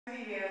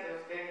20 years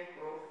of steady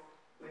growth,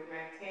 we've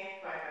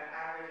maintained quite an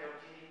average of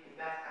GDP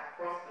that's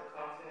across the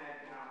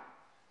continent now.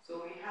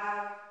 So we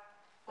have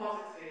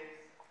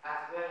positives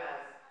as well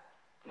as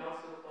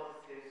not so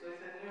positive. So it's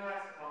a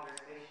nuanced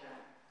conversation.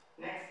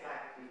 Next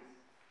slide, please.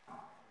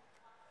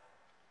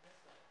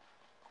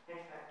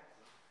 Next slide.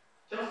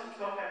 Just to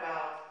talk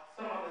about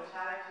some of the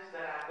challenges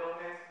that our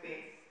governments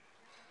face.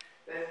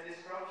 There's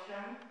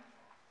disruption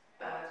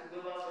to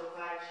global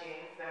supply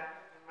chains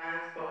that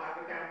demand for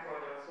African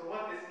products. So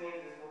what this means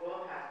is the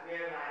world has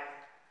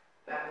realized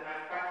that the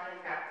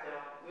manufacturing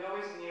capital, we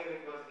always knew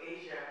it was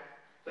Asia,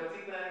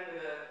 particularly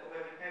with the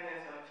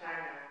overdependence on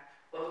China,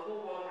 but the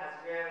whole world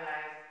has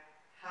realized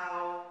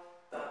how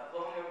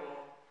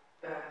vulnerable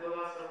the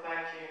global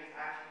supply chains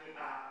actually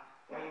are.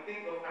 When you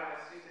think of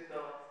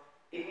pharmaceuticals,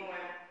 even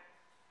when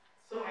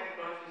so many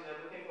countries are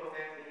looking for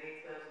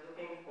ventilators,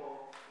 looking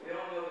for, we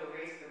all know the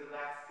race to the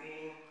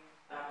vaccine,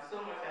 so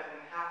much has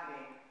been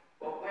happening,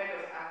 but where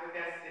does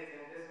Africa sit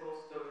in this whole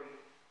story?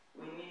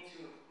 We need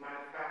to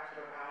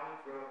manufacture our own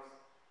drugs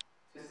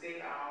to save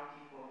our own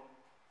people.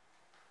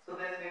 So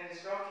there's been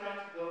disruption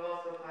to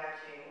global supply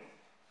chains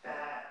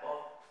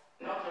of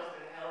not just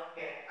in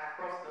healthcare,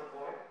 across the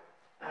board.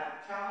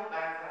 Travel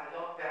bans and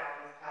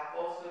lockdowns have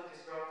also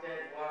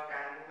disrupted work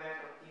and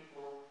movement of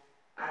people,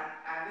 and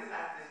this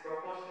has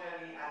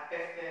disproportionately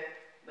affected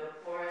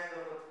the poorest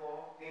of the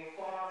poor, the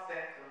informal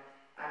sector,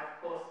 and of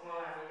course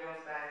small and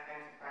medium-sized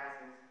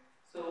enterprises.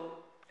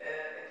 So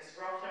a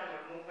disruption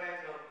of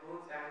movement of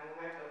goods and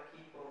movement of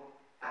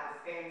people at the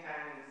same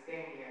time in the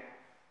same year.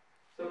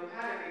 So we've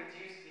had a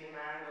reduced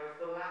demand or a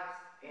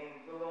collapse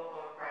in global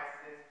oil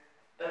prices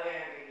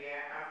earlier in the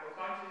year, and for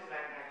countries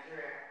like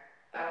Nigeria,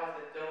 that was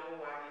a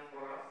double whammy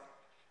for us.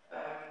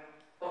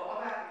 For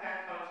other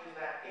African countries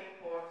that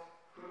import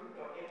crude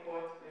or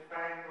import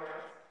refined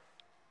products,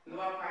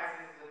 lower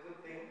prices is a good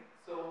thing.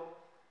 So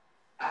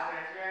as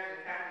Nigerians,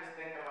 we can't just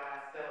think about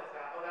ourselves.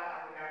 Our other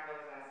African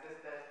brothers and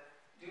sisters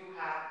do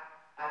have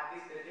at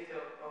least a bit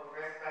of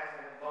respite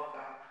and a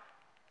buffer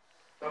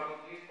from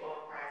reduced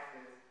oil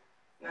prices.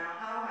 Now,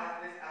 how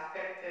has this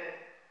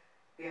affected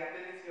the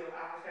ability of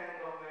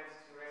African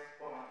governments to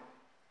respond?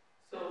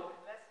 So,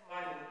 less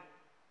money.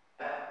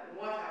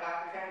 What have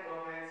African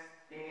governments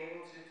been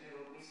able to do?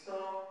 We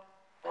saw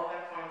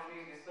other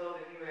countries, we saw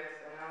the US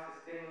announce a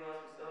stimulus,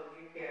 we saw the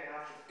UK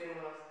announce a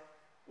stimulus.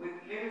 With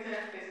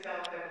limited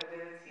fiscal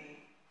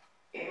capability,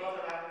 a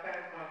lot of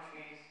African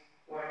countries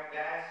were in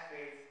dire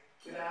straits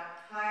with a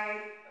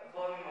high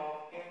volume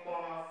of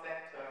informal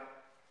sector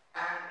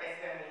and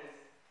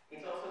SMEs.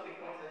 It also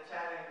becomes a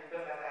challenge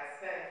because, as I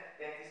said,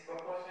 they're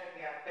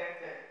disproportionately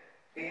affected.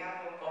 They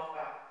have no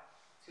buffer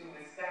to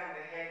withstand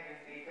the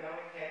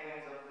economic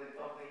headwinds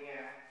of the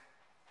year.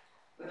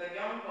 With a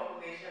young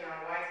population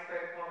and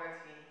widespread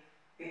poverty,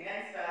 the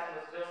NSAS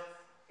was just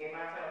a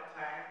matter of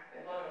time,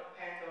 a lot of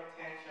pent-up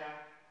tension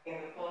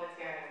in the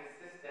policy and in the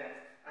system,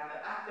 and the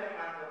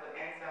aftermath of the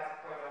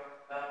NSAS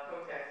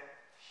protest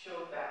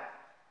showed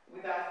that.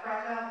 With our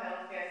fragile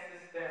healthcare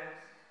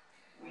systems,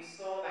 we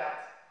saw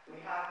that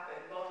we have a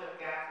lot of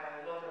gaps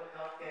and a lot of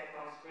healthcare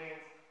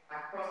constraints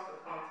across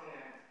the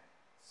continent.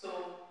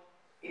 So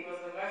it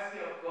was the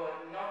mercy of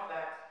God, not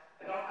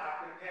our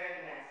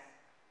preparedness,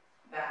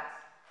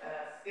 that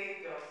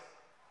saved us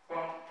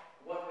from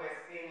what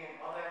we're seeing in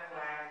other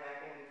climes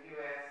like in the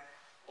US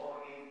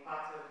or in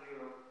parts of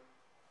Europe.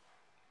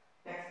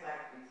 Next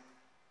slide, please.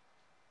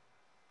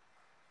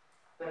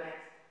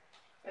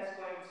 Let's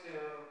go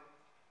into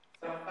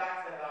some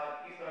facts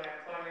about youth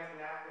unemployment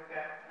in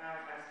Africa.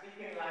 I'm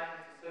speaking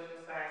largely to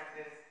social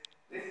scientists.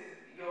 This is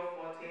your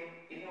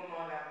forte, even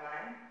more than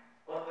mine.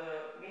 But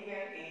the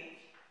median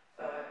age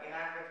in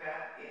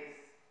Africa is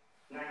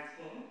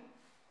 19,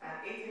 and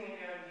 80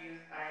 million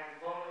youth are in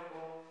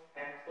vulnerable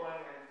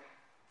employment.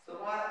 So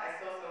while I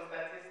saw some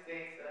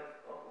statistics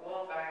of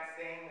World Bank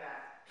saying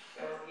that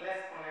there was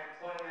less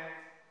unemployment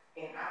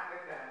in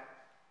Africa,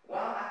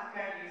 while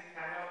African youth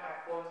cannot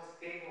afford to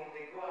stay home,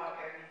 they go out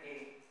every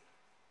day.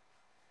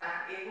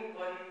 An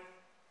able-bodied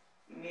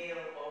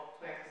male of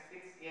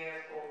 26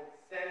 years old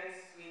selling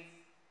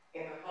sweets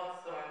in the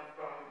hot sun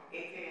from 8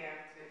 a.m.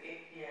 to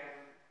 8 p.m.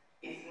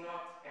 is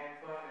not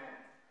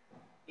employment.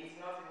 It's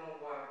not even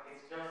work,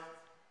 it's just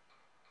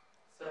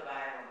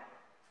survival.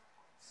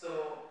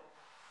 So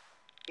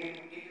if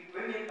you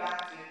bring it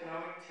back to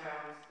economic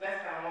terms, less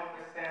than 1%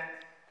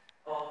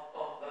 of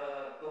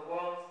the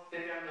world's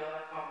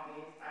billion-dollar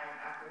companies are in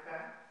Africa.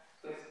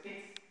 So it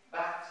speaks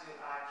back to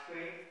our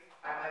trade.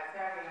 And by the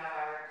time we have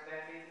our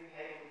representative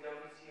heading the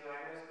WTO, I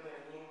know it's going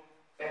to mean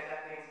better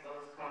things for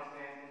this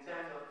continent in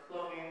terms of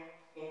plugging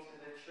into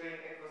the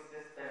trade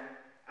ecosystem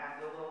and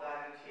global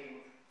value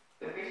chains.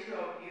 The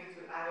ratio of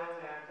youth to adult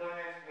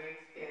unemployment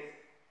rate is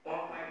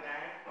 1.9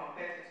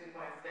 compared to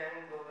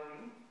 2.7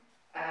 globally.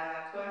 And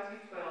as of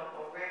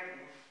 2012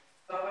 already,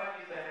 urban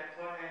youth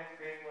unemployment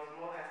rate was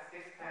more than 6%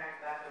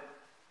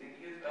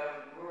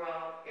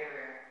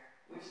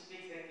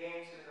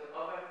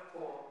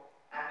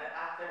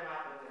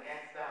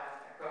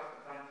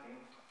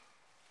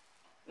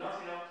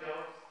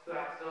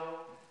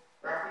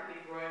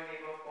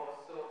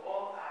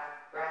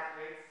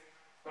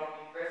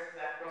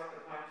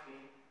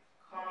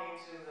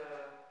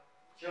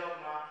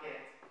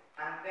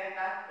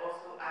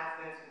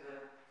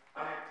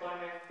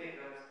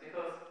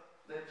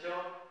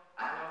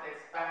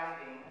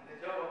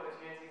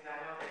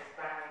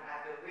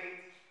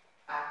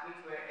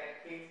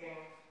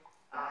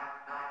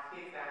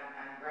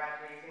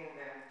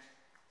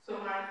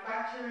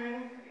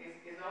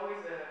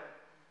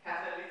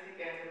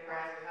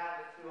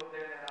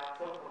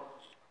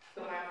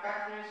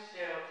 manufacturing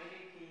share of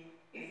GDP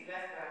is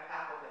less than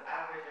half of the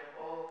average of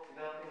all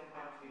developing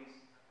countries.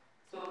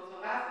 So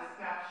that's a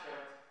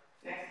snapshot.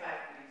 Next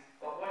slide, please,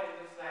 of what it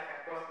looks like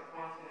across the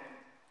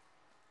continent.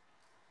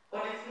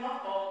 But it's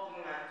not all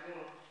doom and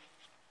doom.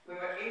 We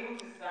were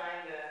able to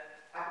sign the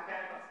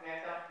African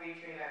Continental Free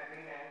Trade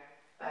Agreement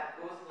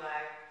that goes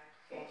live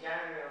in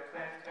January of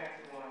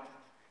 2021.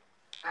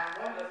 And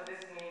what does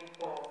this mean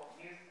for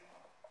youth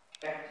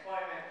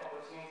employment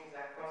opportunities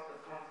across the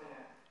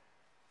continent?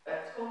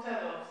 A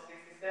total of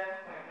 67.9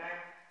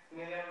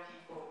 million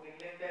people will be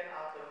lifted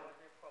out of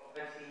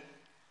poverty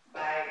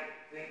by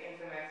the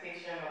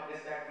implementation of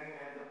this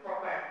agreement, the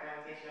proper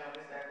implementation of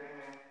this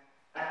agreement.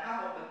 And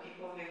half of the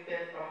people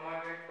lifted from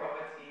moderate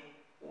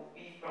poverty will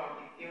be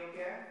from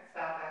Ethiopia,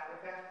 South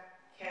Africa,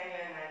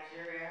 Kenya,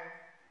 Nigeria,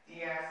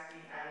 DRC,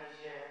 and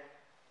Niger.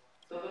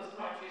 So those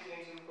countries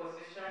need to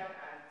position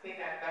and take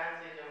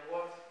advantage of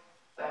what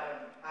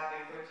have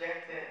been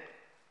projected.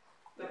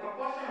 The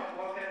proportion of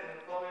workers in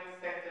the following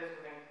sectors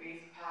will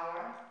increase: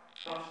 power,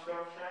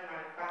 construction,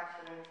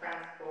 manufacturing,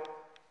 transport.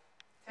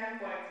 10.3%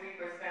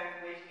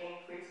 wage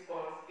increase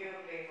for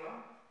skilled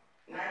labor,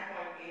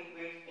 9.8%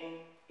 wage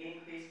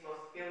increase for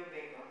skilled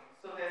labor.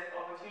 So there's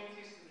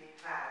opportunities to be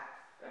had.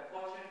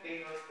 Fortune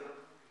favors the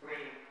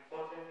brave,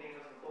 fortune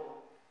favors the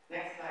bold.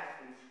 Next slide,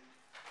 please.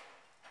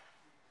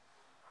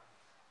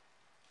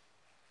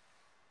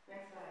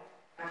 Next slide.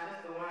 And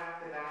just the one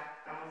after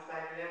that. I'm on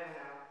slide 11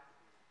 now.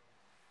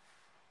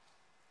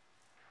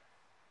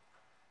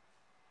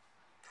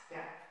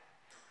 Yeah.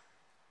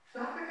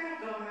 So African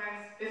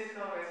government's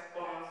fiscal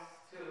response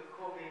to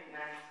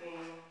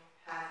COVID-19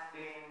 has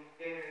been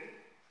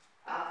varied.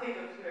 I'll take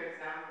a few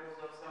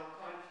examples of some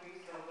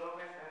countries, some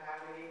governments that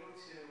have been able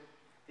to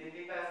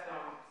deliver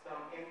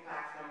some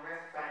impact, some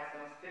respite,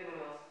 some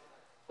stimulus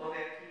for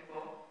their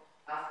people.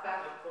 I'll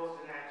start, of course,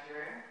 with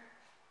Nigeria.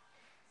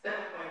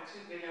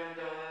 $7.2 billion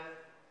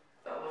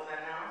that was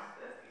announced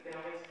as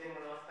economic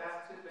stimulus.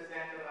 That's 2%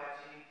 of our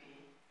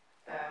GDP.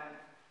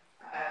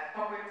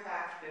 Corporate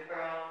tax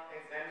deferral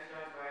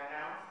exemptions were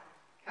announced.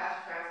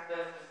 Cash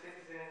transfers to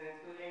citizens,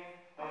 including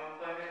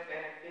unemployment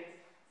benefits.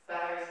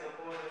 Salary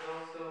support is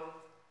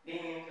also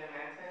being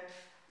implemented.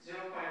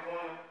 0.1%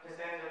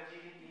 of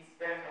GDP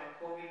spent on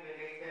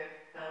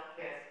COVID-related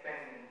healthcare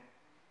spending.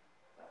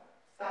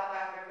 South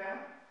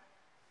Africa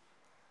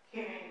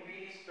came in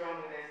really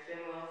strong with their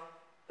stimulus.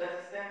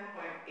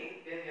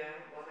 37.8 billion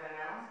was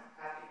announced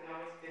as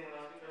economic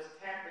stimulus, which was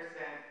 10%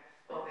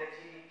 of their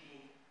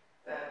GDP.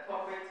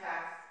 Corporate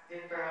tax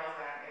deferrals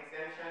and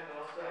exemptions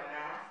were also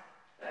announced.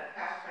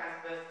 Cash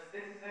transfers to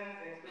citizens,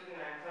 including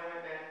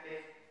unemployment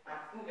benefits, and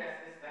food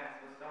assistance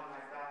was done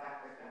by South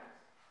Africa.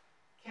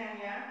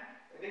 Kenya,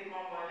 a bit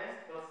more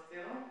modest, but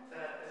still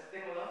a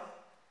stimulus.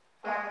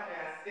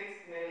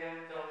 $506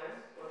 million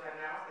was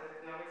announced as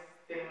economic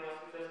stimulus,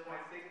 which was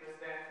 0.6%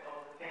 of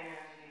the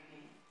Kenyan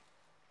GDP.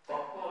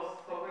 Of course,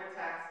 corporate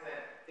tax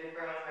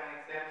deferrals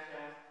and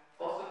exemptions,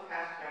 also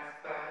cash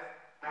transfers,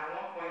 and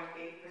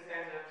 1.8%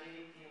 of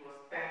GDP was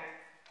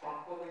spent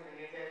on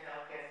COVID-related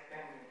healthcare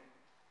spending.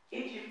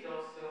 Egypt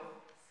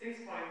also,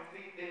 $6.3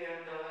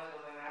 billion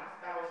was announced.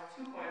 That was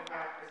 2.5%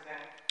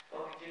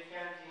 of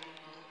Egyptian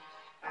GDP,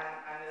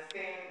 and the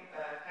same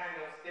kind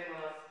of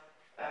stimulus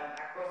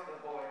across the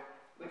board,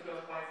 which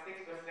was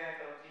 0.6%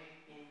 of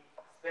GDP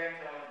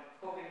spent on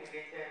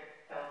COVID-related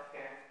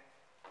healthcare.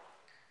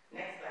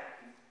 Next slide,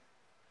 please.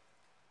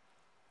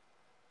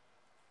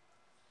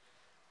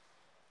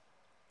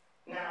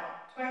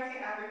 Now, 20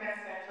 African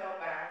central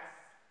banks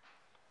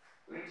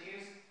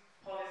reduced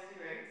policy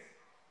rates.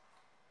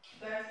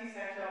 30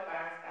 central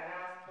banks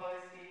announced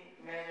policy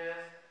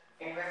measures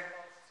in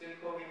response to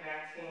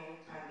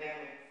COVID-19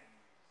 pandemic.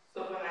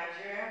 So for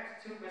Nigeria,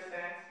 it's 2%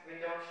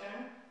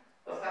 reduction.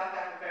 For South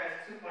Africa,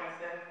 it's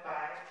 2.75.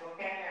 For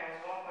Kenya,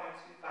 it was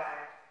 1.25.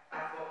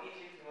 And for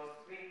Egypt, it was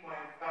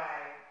 3.5.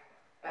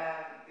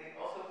 They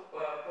also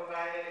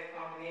provided a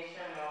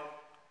combination of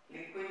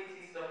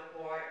liquidity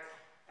support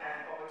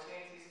and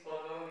opportunities for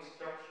loan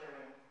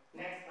restructuring.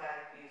 Next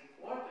slide, please.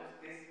 What does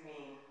this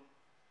mean?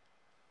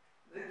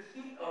 The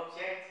key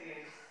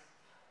objectives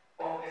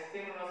of the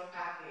stimulus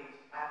package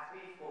are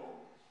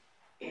threefold.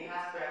 It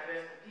has to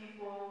address the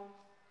people,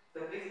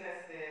 the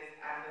businesses,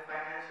 and the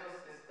financial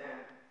system.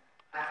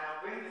 And I'll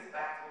bring this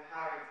back to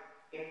how it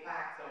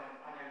impacts on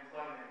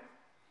unemployment.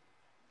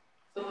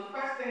 So the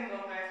first thing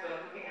governments were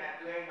looking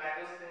at doing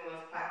by those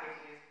stimulus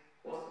packages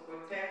was to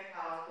protect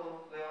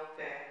household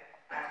welfare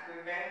and to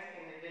prevent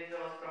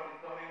individuals from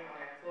becoming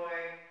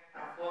unemployed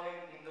and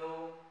falling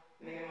below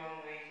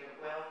minimum wage of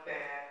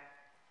welfare.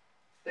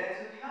 Then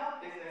to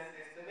help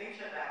businesses to make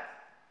sure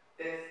that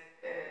there's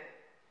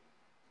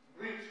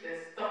the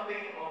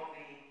stopping of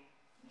the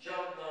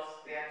job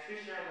loss, the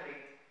attrition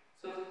rate.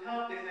 So to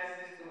help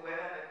businesses to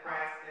weather the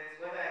crisis,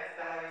 whether it's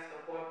salary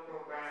support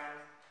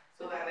programs,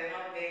 so that they're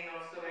not laying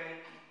off so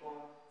many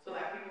people, so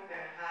that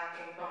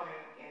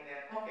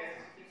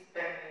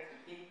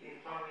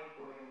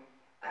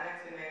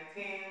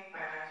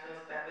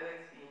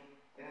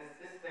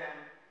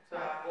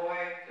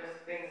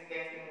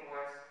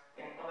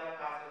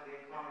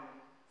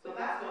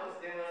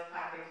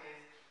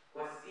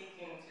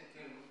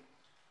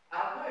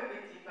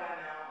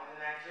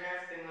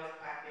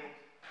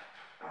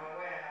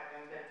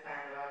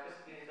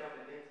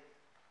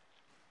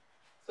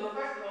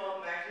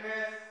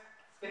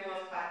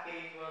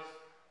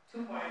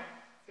 2.3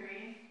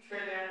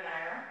 trillion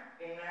naira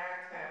in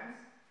naira terms,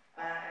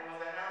 and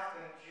was announced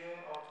in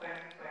June of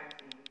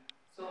 2020.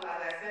 So as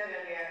I said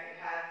earlier, it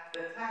had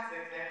the tax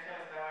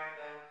exemptions that were in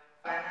the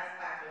Finance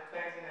Act of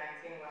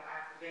 2019 were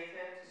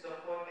activated to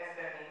support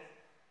SMEs.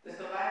 The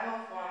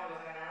Survival Fund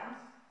was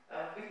announced,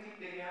 50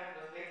 billion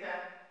was later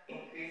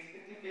increased,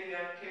 50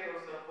 billion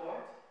payroll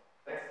support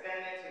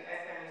extended to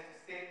SMEs to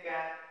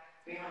safeguard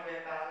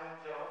 300,000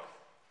 jobs.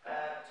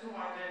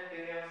 200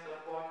 billion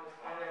support was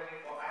underway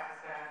for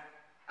artisans,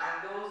 and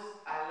those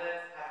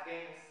alerts have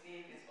been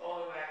received. It's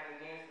all over in the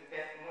news, the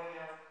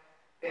testimonials.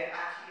 They're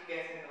actually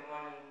getting the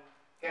money.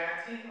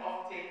 Guaranteed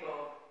offtake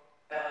of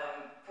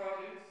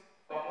produce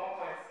from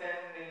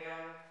 1.7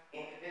 million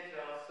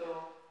individuals.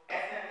 So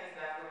SMEs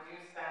that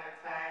produce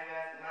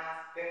sanitizers,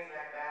 masks, things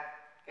like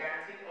that,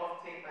 guaranteed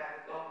offtake by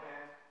the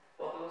government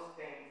for those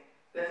things.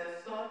 There's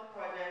a SOLT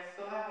project,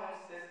 solar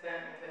home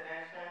system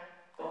intervention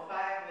for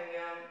 5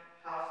 million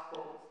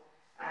households,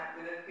 and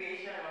with the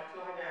creation of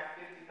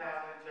 250,000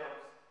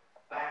 jobs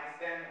by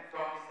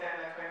from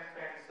December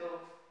 2020. So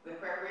the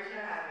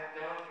preparation has been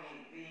done.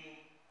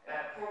 The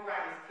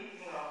program is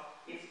kicking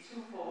off. It's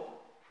twofold.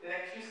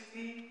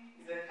 Electricity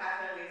is a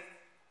catalyst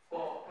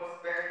for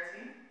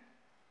prosperity,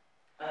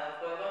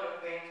 for a lot of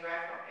things,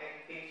 right from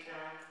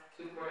education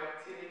to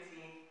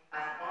productivity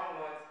and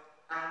onwards.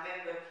 And then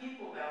the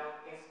people that will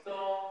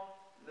install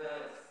the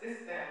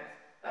systems,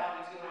 that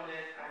will be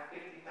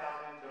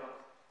 250,000 jobs.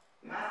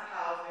 Mass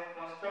housing,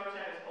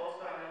 construction is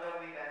also another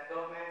way that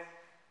governments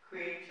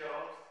create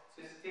jobs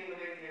to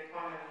stimulate the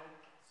economy.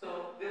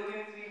 So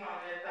building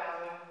 300,000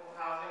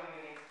 housing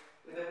units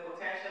with a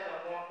potential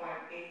of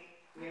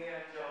 1.8 million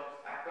jobs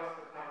across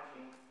the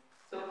country.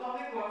 So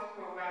public works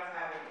programs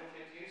have been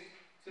introduced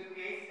to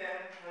create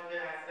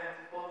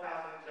 774,000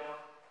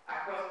 jobs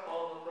across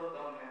all local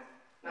governments.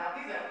 Now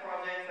these are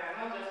projects,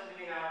 I'm not just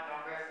reading out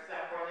numbers, these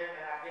are projects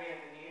that have been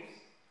in the news.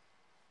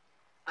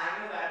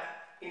 I know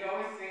that it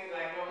always seems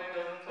like government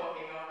doesn't talk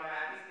enough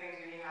and these things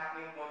really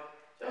happening, but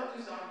just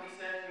do some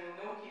research, you'll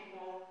know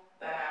people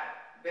that are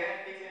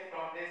benefiting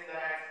from this,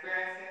 that are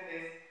experiencing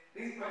this.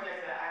 These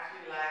projects are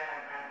actually live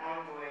and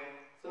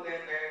ongoing, so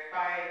they're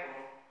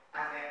verifiable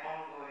and they're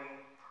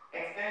ongoing.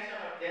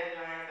 Extension of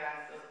deadlines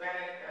and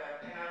suspended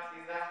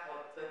penalties, that's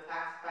for the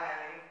tax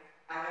filing,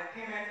 and the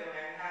payment of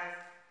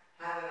enhanced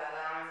hazard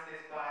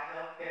allowances for our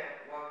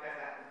healthcare workers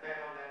at the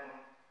federal level.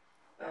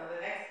 The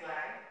next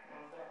slide,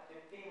 on slide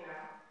 15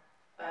 now.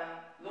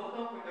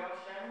 Local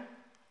production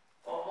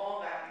of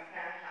all that we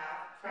can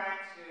have,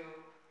 trying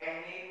to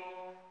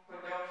enable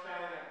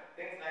production of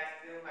things like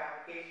steel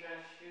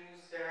fabrication,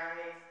 shoes,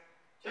 ceramics,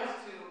 just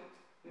to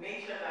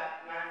make sure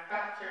that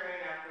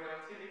manufacturing and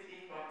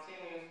productivity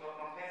continues for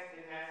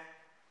competitiveness.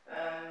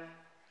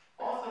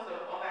 All sorts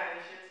of other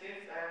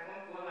initiatives, I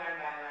won't go line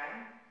by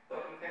line,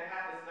 but you can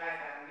have the slides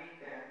and read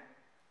them.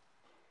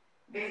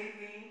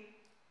 Basically,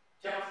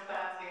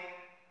 jump-starting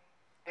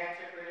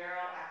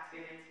entrepreneurial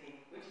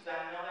activity, which is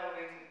another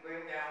way to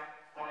bring down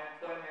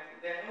unemployment.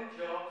 If there are no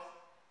jobs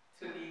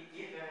to be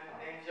given,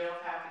 then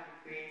jobs have to be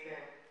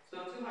created.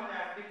 So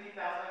 250,000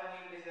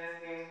 new business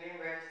names being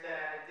registered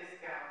at a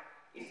discount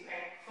is to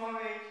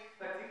encourage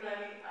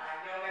particularly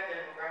our younger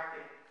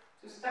demographic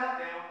to start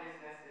their own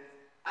businesses.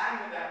 I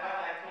know that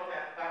while I taught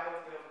at the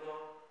Faculty of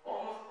Law,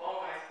 almost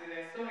all my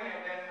students, so many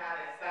of them had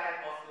a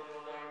side hustle that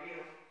was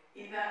unreal.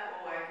 Either,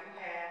 oh, I do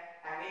hair,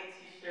 I make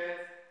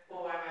t-shirts,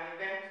 oh, I'm an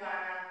event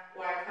planner,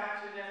 or I plan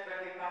children's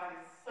birthday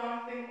parties,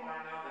 something or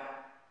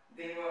another.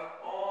 They were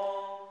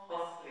all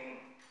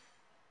hustling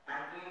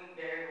and doing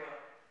very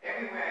well.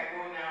 Everywhere I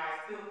go now,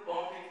 I still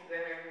bump into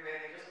them everywhere.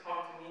 They just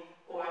come to me,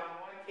 oh, I'm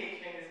the one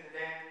catering this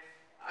event.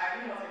 I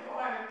do not think, oh,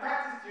 I'm in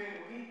practice during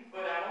the week,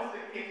 but I'm also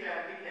a caterer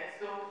at the weekend.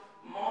 So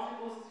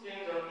multiple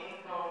streams of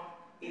income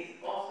is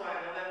also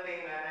another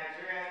thing that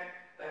Nigerian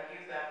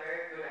youth are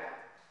very good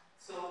at.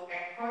 So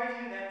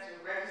encouraging them to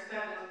register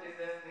those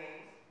business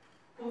names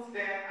puts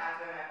them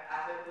at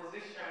a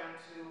position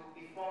to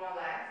be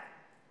formalized,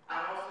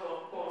 and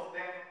also, of course,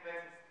 then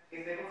government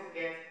is able to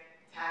get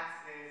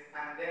taxes,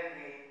 and then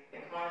the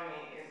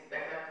economy is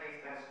better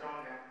placed and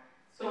stronger.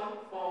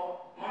 So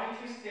for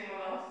monetary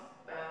stimulus,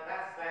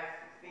 that's slide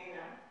 16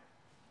 now.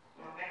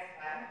 Next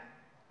slide.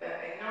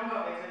 A number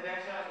of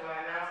interventions were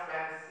announced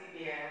by the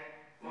CBN,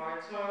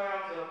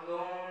 moratoriums of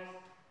loans,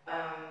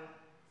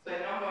 so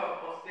a number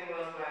of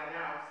stimulus were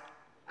announced,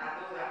 and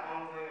those are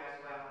ongoing as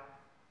well.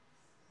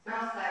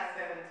 Now slide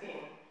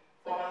 17,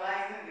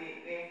 formalizing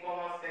the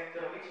informal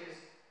sector, which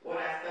is what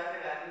I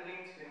started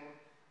alluding to.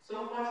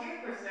 So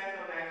 48%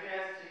 of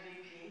Nigeria's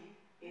GDP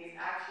is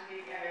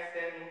actually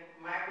MSME,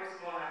 micro,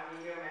 small, and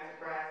medium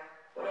enterprise.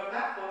 But of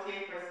that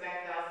 48%,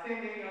 I'll say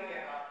maybe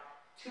only about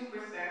 2%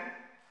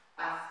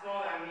 are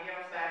small and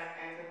medium-sized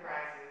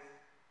enterprises.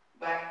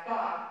 By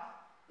far,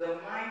 the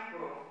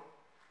micro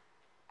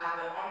are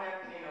the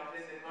underpinning of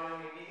this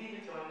economy, believe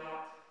it or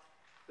not.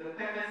 The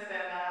pepper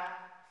seller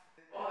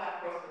all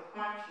across the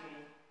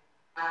country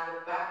are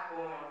the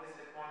backbone of this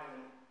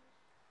economy.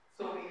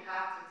 So we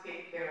have to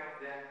take care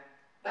of them.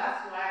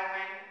 That's why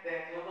when there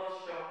are global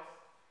shocks,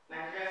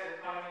 Nigeria's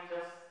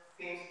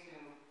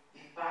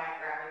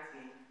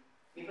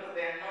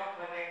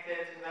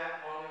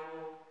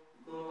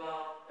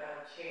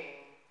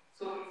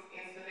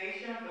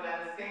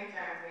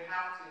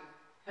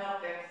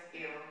help them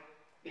scale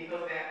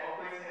because they're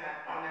operating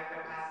at under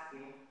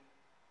capacity.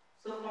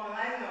 So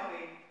formalizing of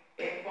the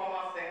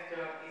informal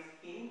sector is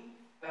key.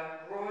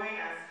 Growing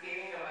and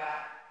scaling of our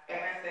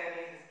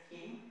MSMEs is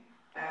key.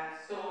 And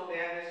so the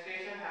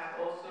administration has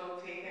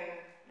also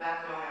taken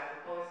that on as a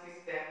policy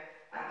step,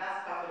 and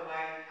that's part of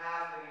why we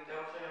have the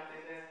reduction of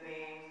business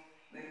names,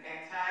 the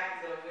entire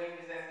piece of doing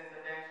business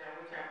intervention,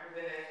 which I'm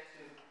privileged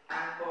to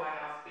anchor and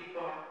I'll speak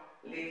on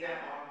later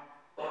on.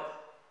 But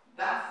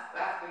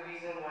that's the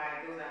reason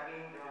why those are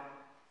being done.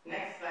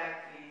 Next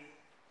slide, please.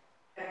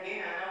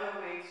 Again, another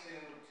way to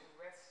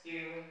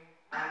rescue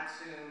and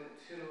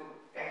to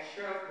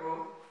ensure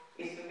growth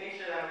is to make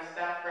sure that we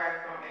start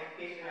right from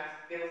education and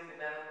skills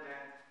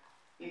development.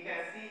 You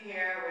can see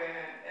here we're in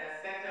a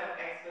center of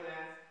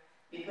excellence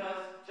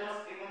because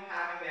just even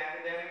having the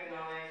academic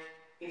knowledge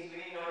is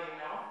really not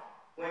enough.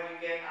 When you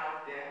get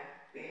out there,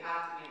 they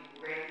have to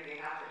be ready, they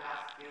have to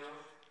have skills.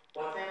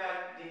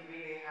 Whatever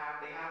degree they have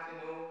to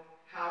know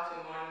how to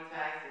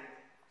monetize it.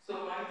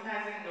 So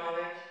monetizing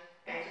knowledge,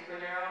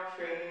 entrepreneurial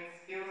training,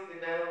 skills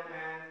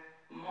development,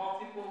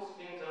 multiple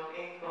streams of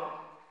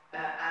income,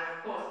 and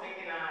of course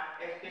making our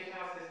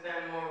educational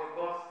system more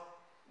robust.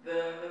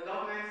 The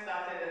government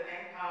started the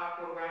Empower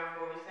program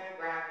for recent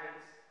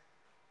graduates,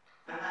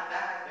 and that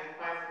has been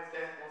quite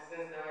successful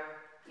since there were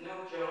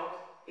no jobs.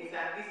 It's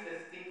at least a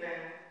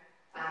stipend,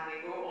 and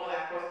they go all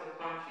across the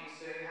country.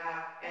 So you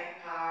have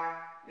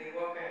Empower, they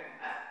work as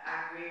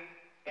agri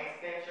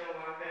extension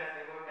workers,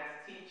 they work as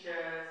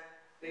teachers,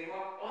 they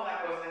work all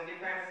across in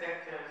different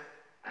sectors,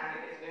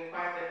 and it's been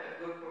quite a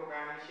good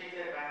program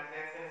initiated by His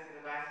Excellency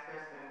the Vice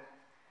President.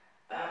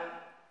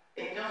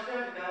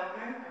 Industrial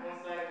development, I'm on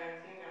slide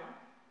 19 now.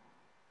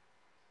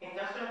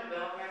 Industrial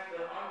development,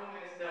 the Honorable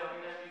Minister of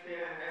Industry,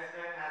 Trade and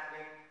Investment has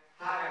been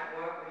hard at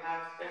work. We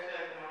have special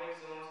economic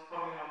zones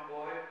coming on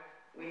board.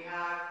 We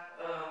have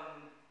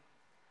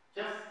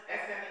just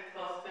SME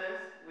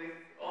clusters with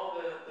all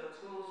the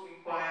tools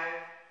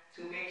required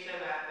to make sure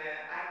that the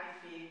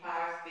IPP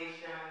power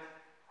stations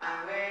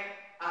and where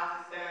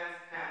artisans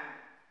can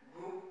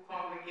group,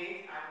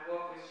 congregate and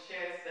work with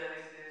shared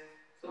services.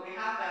 So we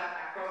have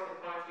that across the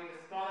country,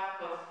 the smaller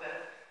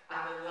clusters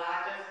and the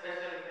larger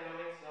special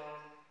economic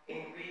zones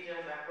in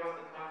regions across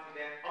the country.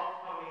 They're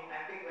upcoming.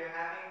 I think we're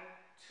having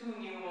 2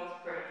 new ones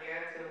per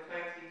year till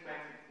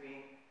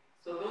 2023.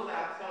 So those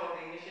are some of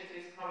the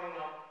initiatives coming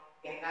up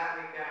in that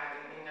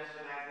regard in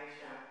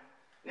industrialization.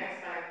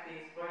 Next slide,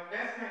 please. For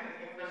investment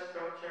in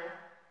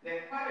infrastructure, there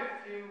are quite a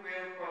few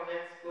real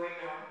projects going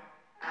on,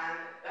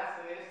 and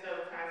that's the Minister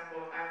of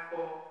Transport. And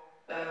for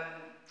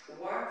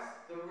works,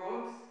 the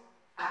roads,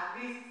 at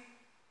least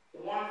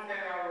one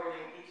federal road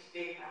in each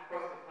state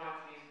across the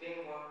country is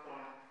being worked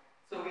on.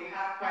 So we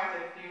have quite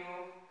a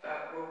few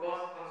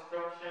robust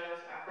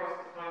constructions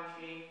across the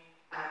country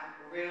and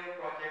real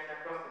projects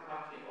across the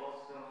country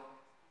also.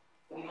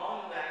 We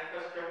all know that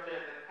infrastructure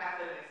is a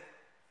catalyst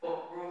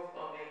for growth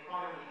of the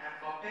economy, and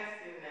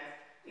competitiveness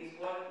is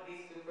what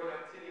leads to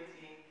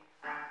productivity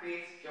and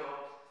creates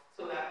jobs,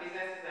 so that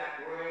businesses are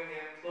growing,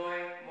 they employ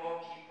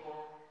more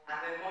people, and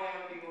then more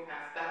young people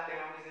can start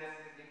their own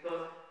businesses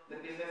because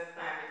the business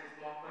climate is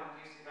more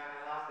conducive and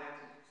allows them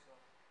to do so.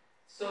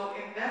 So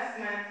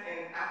investment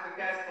in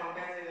Africa's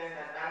competitiveness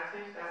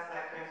advantage, that's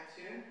slide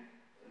 22.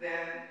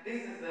 Then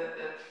this is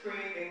the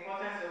trade, the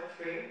importance of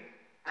trade,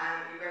 and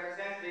it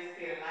represents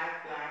basically a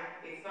lifeline.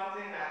 It's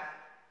something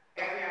that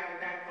every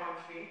African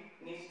country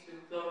needs to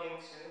plug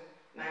into.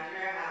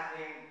 Nigeria has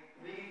been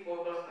really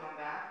focused on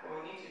that, but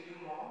we need to do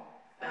more.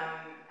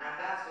 And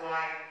that's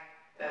why,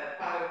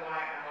 part of why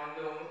I'm on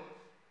loan.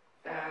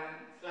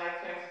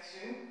 Slide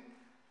 22,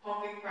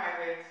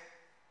 public-private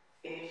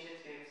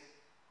initiatives.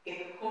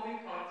 In the COVID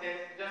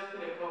context, just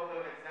put a couple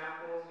of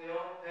examples. We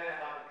all heard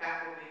about the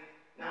CACOVID,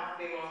 now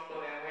famous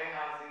for their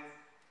warehouses,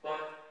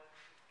 but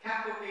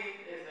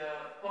CACOVID is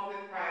a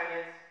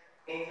public-private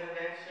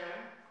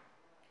intervention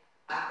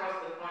across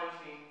the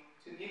country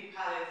to give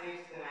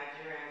palliatives to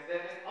Nigerians.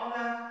 There have been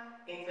other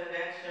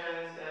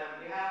interventions.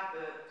 We have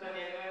the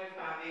Tony Edoe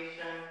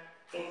Foundation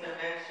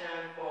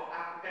intervention for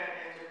African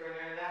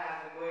entrepreneurs that has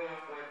been going on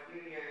for a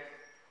few years.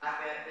 And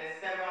there's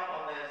several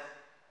others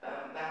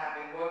that have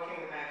been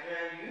working with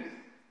Nigerian youth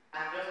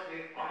and just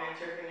with on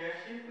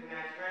entrepreneurship.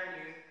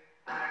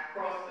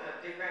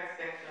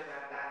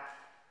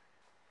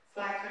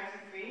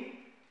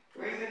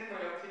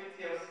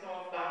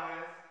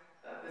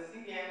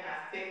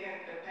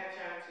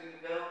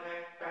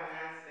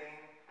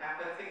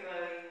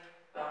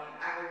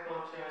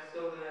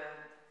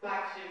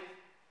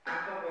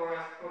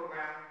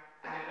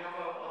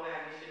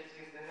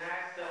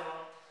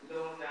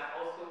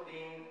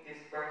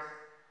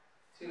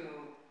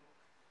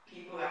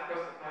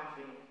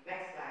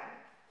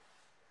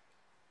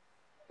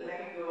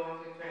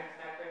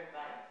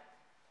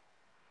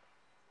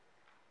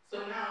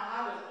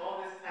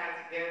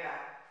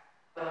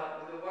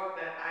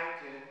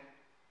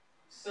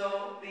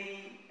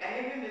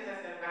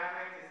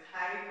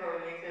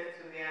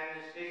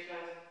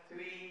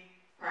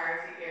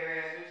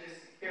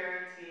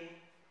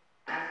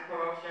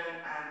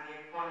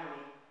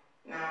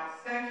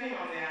 centering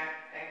on the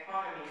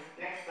economy,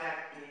 next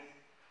slide please,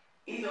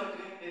 ease of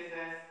doing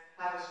business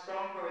has a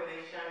strong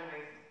correlation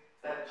with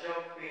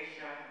job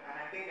creation, and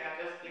I think I've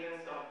just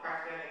given some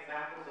practical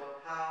examples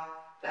of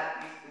how that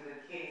is to the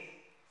case.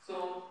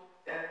 So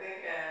I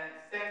think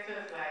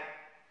sectors like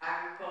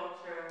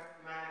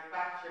agriculture,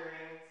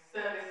 manufacturing,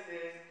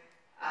 services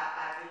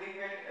are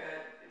delivering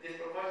a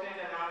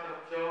disproportionate amount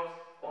of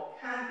jobs, or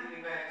can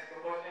deliver a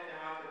disproportionate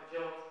amount of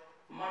jobs,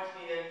 much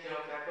needed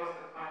jobs across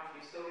the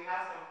country. So we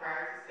have some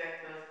priority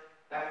sectors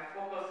that we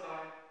focus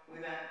on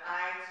with an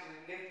eye to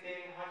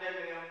lifting 100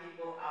 million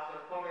people out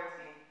of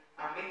poverty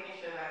and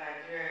making sure that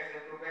Nigeria is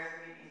a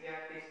progressively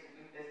easier place to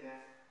do business.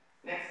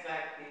 Next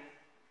slide, please.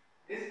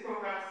 This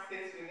program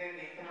sits within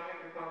the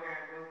Economic Recovery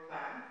and Growth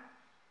Plan.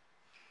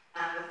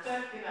 And the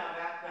third pillar of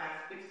that plan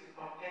speaks to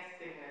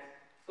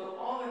competitiveness. So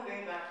all the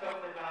things I've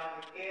talked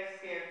about with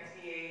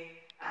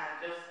AFCFTA and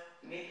just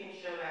making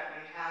sure that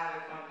we have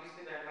a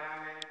conducive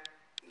environment,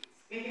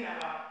 speaking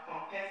about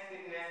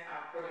competitiveness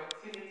and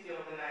productivity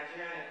of the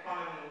Nigerian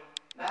economy,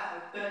 that's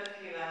the third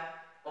pillar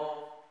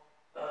of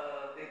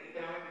the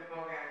Economic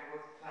Recovery and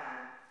Growth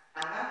Plan.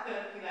 And that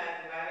third pillar is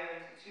divided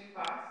into two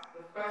parts.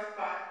 The first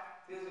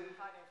part deals with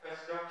hard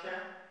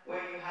infrastructure,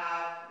 where you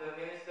have the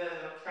ministers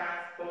of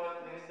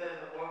transport,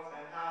 ministers of works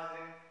and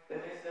housing,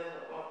 the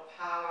ministers of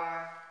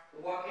power,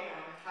 working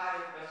on hard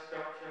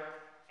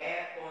infrastructure,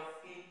 airports,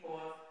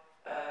 seaports,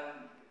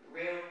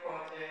 rail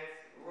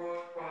projects,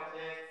 road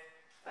projects,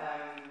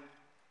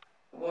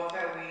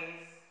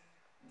 waterways,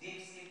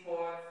 deep sea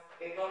ports,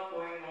 a lot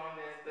going on.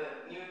 There's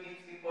the new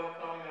deep sea port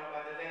coming up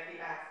at the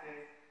Lekki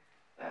axis.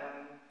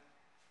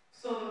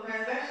 So the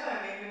Presidential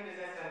Enabling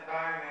Business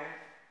Environment,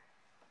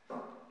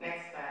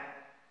 next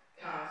slide,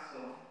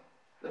 Council,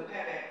 the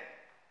Pandem,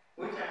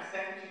 which I'm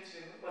secretary to,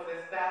 was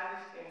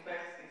established in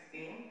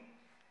 2016,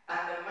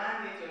 and the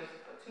mandate was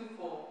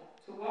twofold: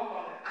 to work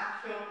on the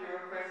actual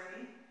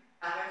bureaucracy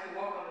and then to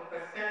work on the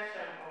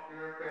perception of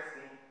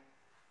bureaucracy.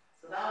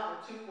 So that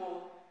was the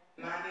twofold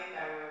mandate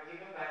that we were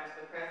given by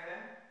Mr.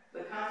 President.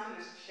 The council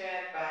is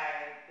chaired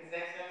by His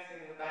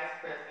Excellency the Vice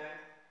President,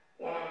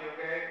 one of your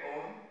very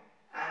own.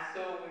 And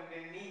so we've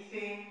been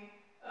meeting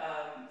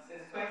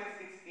since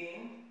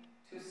 2016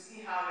 to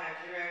see how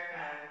Nigeria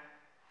can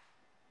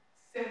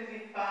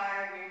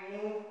simplify,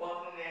 remove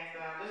bottlenecks.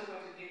 And I'm just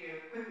going to give you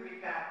a quick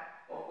recap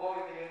of what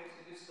we've been able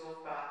to do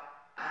so far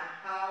and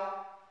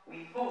how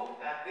we hope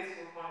that this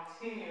will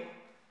continue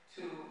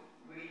to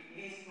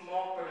release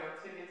more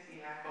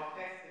productivity and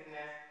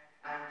competitiveness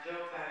and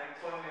jobs and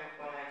employment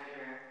for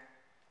Nigeria.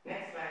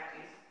 Next slide,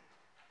 please.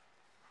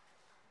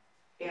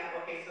 Yeah,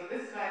 okay, so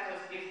this slide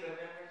just gives the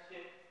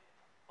membership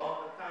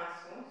of the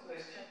council. So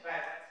it's checked by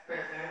the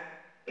president.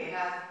 It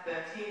has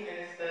 13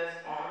 ministers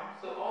on.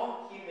 So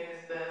all key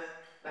ministers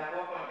that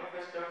work on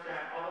infrastructure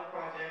and other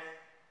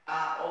projects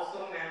are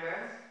also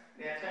members.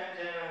 The Attorney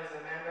General is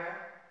a member.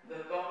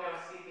 The Governor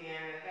of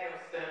CBN, the Head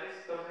of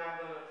Service, those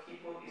handle of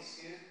people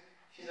issues,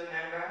 she's a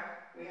member.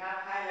 We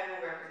have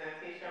high-level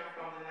representation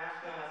from the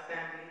National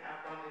Assembly and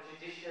from the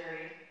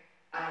judiciary,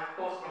 and of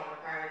course from the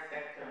private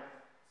sector.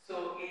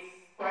 So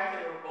it's quite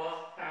a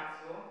robust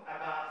council,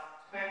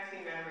 about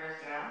 20 members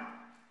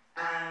now,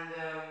 and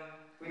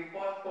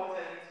report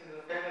quarterly to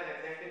the Federal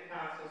Executive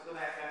Council, so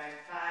that's an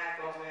entire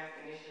government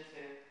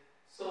initiative.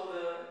 So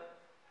the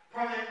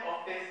project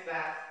office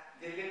that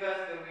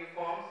delivers the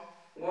reforms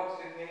works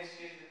with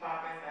ministries,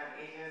 departments, and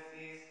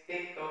agencies,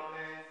 state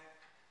governments,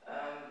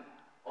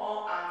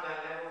 all arms and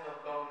levels of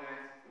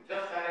government. We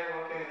just started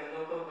working with the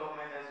local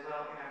government as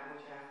well in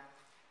Abuja.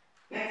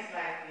 Next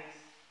slide, please.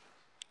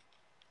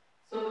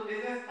 So the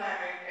business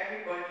climate,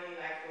 everybody,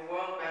 like the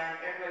World Bank,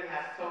 everybody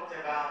has talked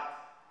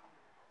about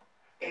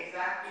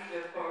exactly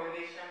the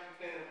correlation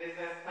between the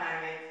business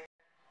climate.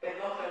 A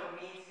lot of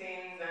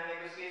meetings and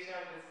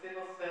negotiations with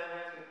civil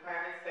servants, with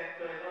private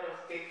sector, a lot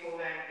of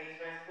stakeholder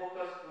engagements,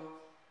 focus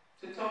groups,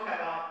 to talk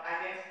about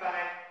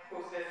identified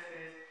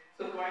processes.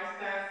 So for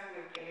instance,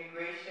 with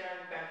immigration,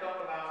 we can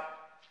talk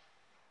about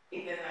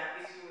if there's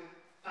an issue with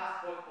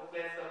passport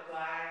booklet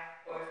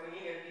supply, or if we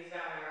need a visa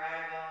on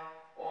arrival,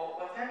 or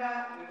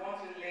whatever we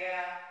want to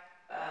layer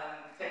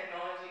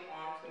technology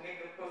on to make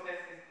the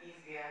processes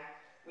easier.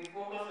 We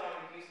focus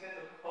on reducing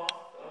the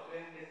cost of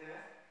doing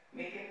business,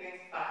 making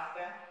things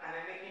faster, and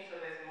then making sure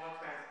there's more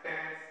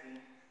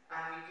transparency.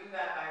 And we do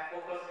that by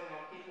focusing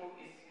on people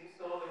issues,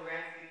 so all the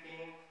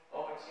rent-seeking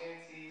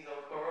opportunities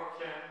or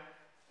corruption.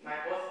 My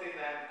boss says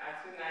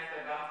I'm too nice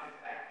about it.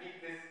 I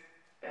keep this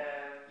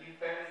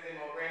euphemism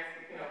of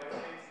rent-seeking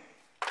opportunities.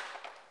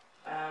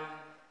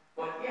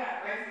 But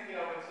yeah, rent-seeking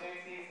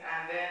opportunities,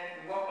 and then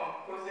we work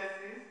on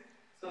processes.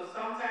 So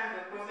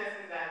sometimes the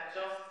processes are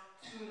just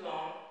too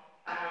long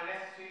and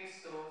unnecessarily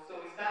so.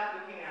 So we start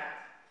looking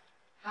at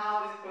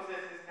how these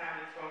processes can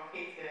be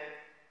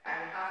truncated, and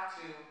we have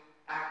to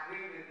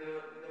agree with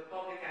the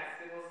public and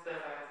civil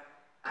servants,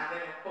 and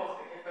then of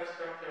course the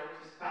infrastructure,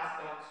 which is passed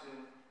on to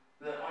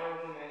the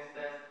honorable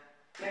ministers.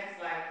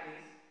 Next slide,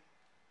 please.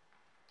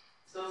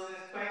 So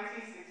since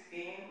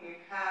 2016,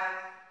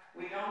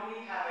 we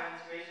normally have an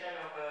iteration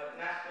of a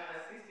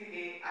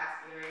 60-day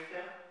accelerator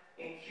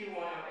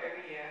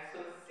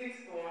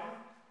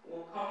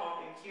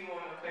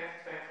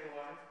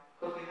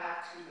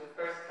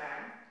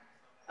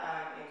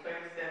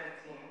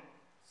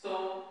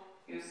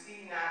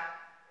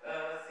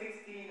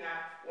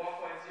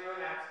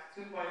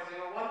 2.0,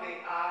 what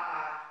they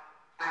are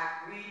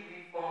agreed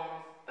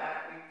reforms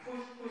that we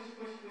push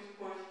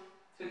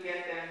to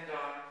get them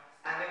done.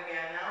 And then we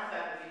announce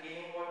at the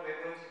beginning what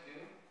we're going to do,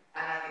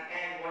 and at the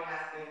end what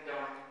has been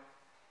done.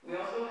 We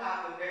also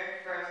have the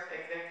very first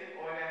executive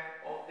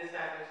order of this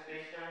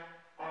administration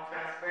on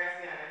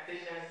transparency and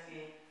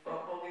efficiency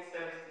for public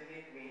service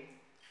delivery.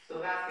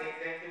 So that's the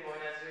executive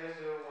order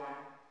 001.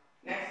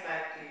 Next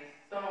slide, please.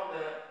 Some of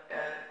the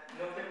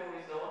notable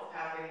results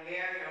have been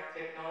layering of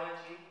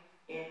technology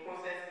in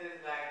processes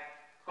like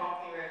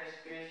company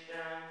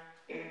registration,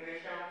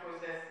 immigration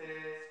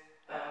processes,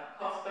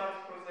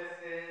 customs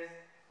processes,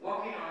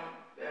 working on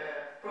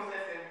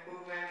process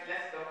improvement,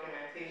 less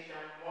documentation,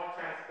 more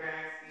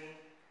transparency,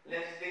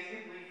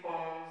 legislative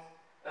reforms.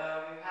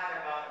 We've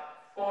had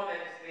about 4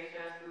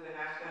 legislations through the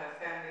National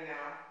Assembly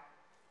now.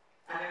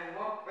 And then we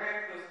work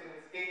very closely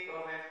with state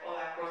governments all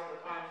across the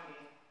country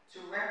to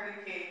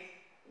replicate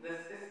the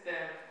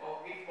system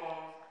of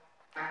reforms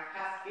and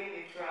cascade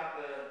it throughout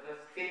the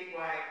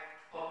statewide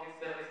public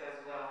service as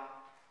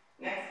well.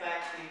 Next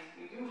slide, please.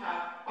 We do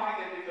have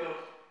quite a bit of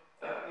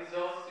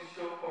results to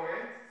show for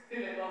it.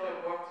 Still a lot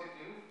of work to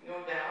do,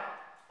 no doubt.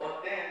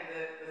 But then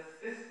the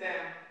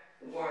system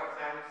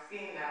works, and we've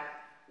seen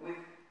that with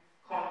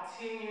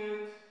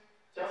continued,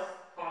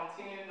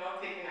 not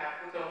taking our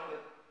foot off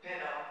the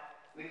pedal,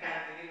 we can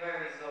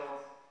deliver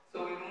results.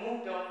 So we've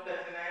moved up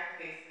 39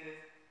 places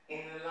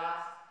in the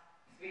last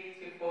 3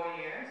 to 4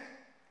 years,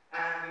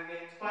 and we've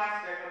been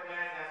twice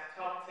recognized as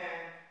top 10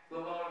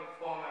 global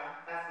reformer.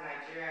 That's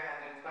Nigeria has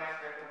been twice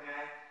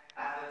recognized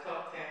as the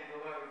top 10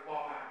 global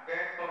reformer.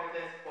 Very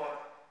coveted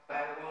spot by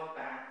the World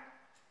Bank.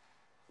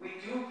 We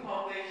do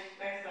publish,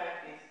 next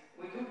slide please,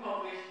 we do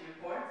publish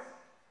reports.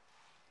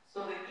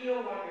 So the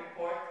EO1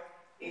 report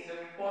is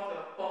a report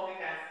of public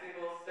and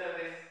civil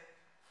service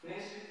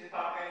ministries,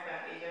 departments,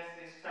 and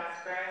agencies,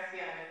 transparency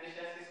and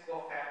efficiency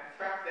scorecard. We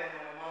track them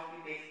on a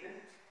monthly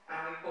basis, and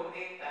we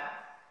collate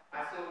that.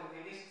 And so we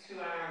released 2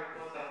 annual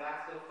reports on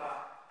that so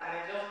far. And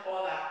then just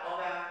all our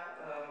other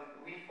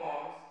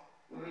reforms,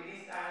 we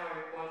release annual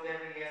reports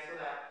every year so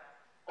that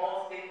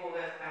all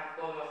stakeholders can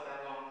follow us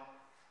along.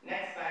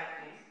 Next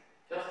slide, please.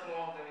 Just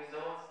more of the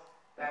results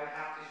that we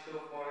have to show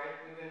for it.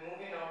 We've been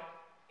moving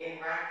up in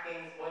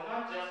rankings, but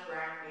not just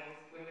rankings.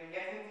 We've been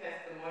getting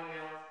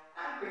testimonials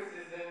and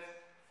criticisms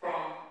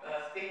from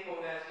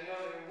stakeholders. You know,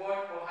 the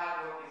reward for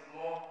hard work is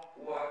more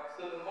work.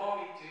 So the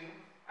more we do,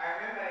 I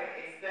remember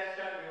a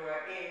session we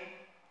were in,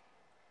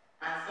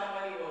 and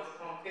somebody was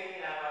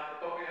complaining about the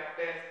Corporate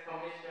Affairs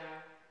Commission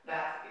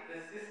that the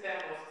system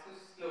was too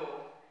slow.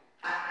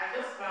 And I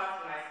just found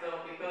to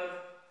myself, because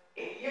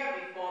a year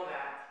before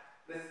that,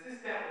 the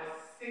system was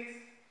 6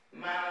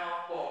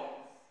 manual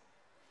forms.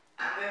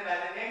 And then by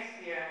the next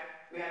year,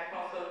 we had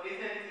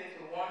consolidated it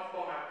into 1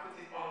 form and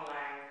put it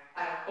online.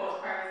 And of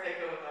course, private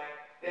sector was like,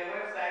 their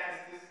website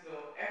is too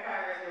slow.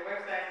 FIRS, your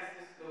website is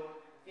too slow.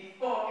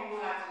 Before,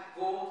 people had to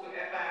go to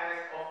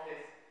FIRS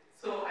office.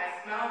 So I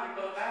smile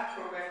because that's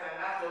progress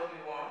and that's what we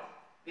want.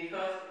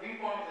 Because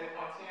reform is a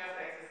continuous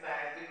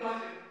exercise.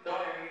 Because you've done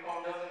a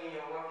reform doesn't mean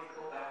your work is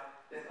over.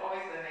 There's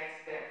always the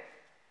next step.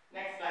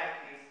 Next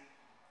slide, please.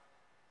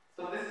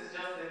 So this is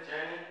just the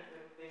journey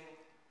we've been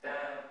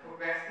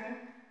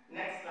progressing.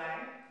 Next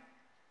slide.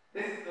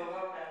 This is the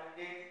work that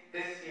we did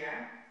this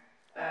year.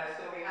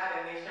 So we had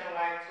a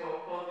nationwide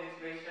tour called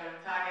Literation,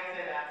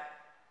 targeted at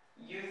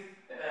youth,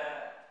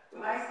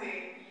 when I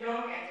say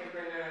young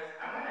entrepreneurs,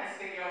 and when I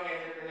say young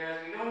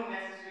entrepreneurs, we don't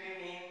necessarily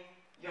mean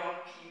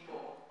young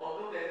people,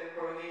 although there's a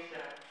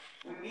correlation.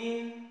 We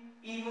mean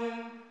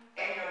even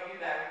any of you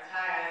that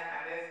retires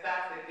and then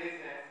starts a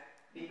business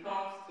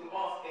becomes to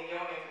us a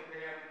young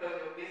entrepreneur because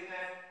your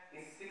business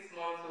is 6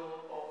 months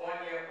old or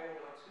 1 year old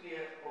or 2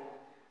 years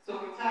old. So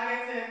we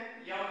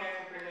targeted young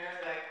entrepreneurs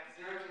like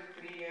 0 to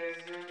 3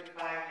 years, 0 to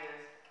 5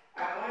 years.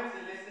 I wanted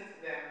to listen to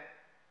them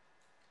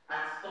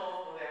and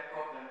solve for their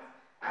problems.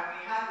 And we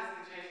had the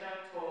situation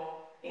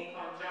tour in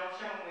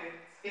conjunction with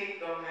state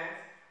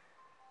governments.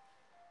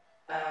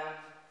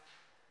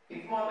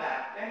 Before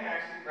that, let me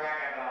actually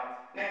brag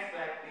about, next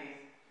slide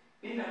please.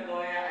 Being a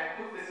lawyer, I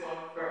put this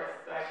one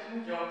first, so I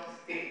shouldn't jump to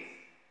states.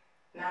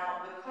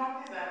 Now, the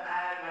Companies and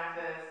Iron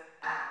Matters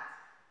Act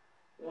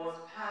was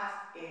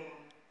passed in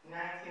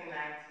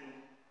 1990,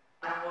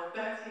 and for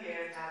 30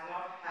 years has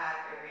not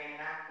had a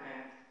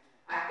reenactment.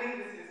 I think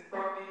this is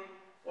probably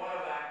one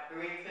of our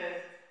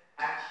greatest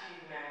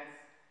achievements.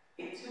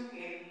 It took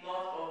a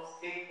lot of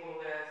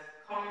stakeholders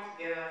coming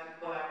together to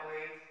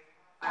collaborate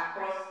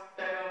across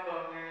federal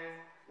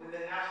governments with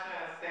the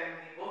National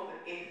Assembly. Both the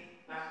 8th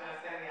National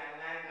Assembly and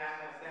 9th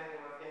National Assembly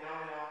were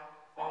phenomenal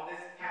on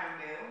this CAM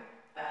bill.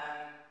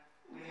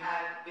 We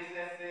had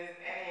businesses,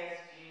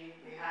 NASG,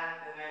 we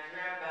had the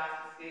Nigerian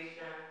Bar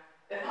Association,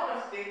 a lot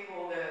of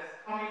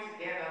stakeholders coming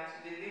together to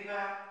deliver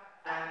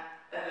a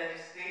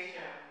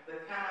legislation,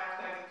 the CAM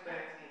Act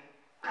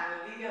 2020, and the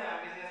legal and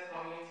business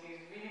community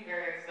is really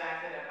very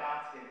excited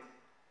about it.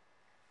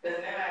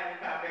 There's never any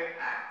perfect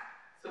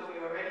act, so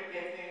we're already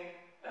getting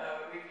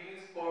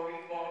reviews for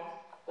reforms,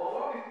 but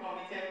what we've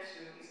committed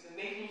to is to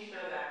making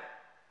sure that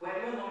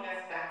we're no longer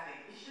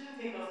static. It shouldn't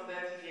take us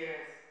 30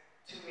 years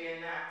to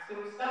reenact.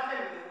 So we started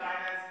with the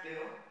finance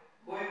bill,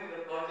 going with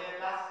the budget.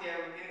 Last year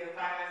we did the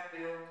finance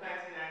bill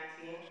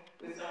 2019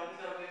 with some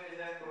ease of doing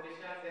business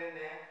provisions in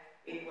there.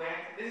 It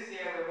went. This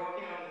year we're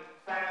working on the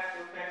finance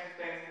bill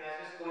 2020 that's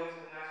just going to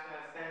the National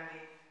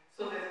Assembly.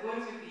 So there's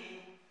going to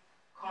be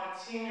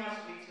continuous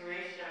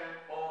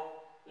reiteration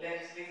of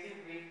legislative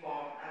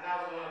reform, and that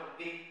was one of the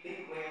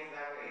big wins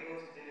that we're able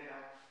to deliver.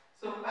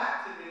 So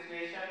back to the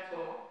iteration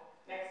tour.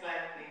 Next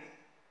slide, please.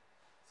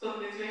 So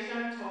the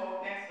iteration tour,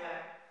 next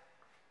slide.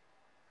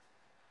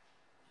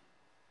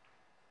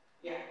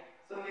 Yeah.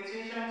 So the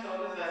iteration tour,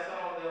 those are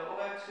some of the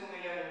over 2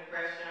 million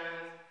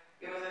impressions.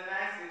 It was a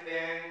nice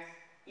event,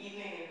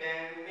 evening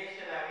event. We made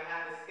sure that we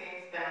had the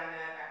same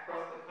standard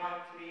across the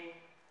country.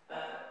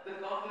 The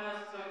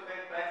governors, so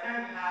by the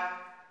time you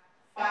have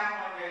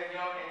 500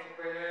 young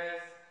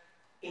entrepreneurs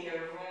in a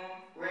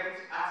room ready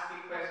to ask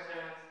you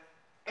questions,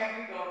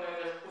 every governor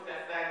just put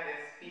aside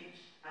their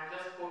speech and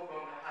just spoke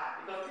from the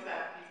heart, because these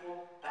are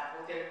people that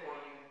voted for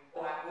you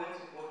or are going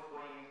to vote for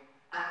you,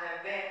 and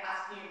they're there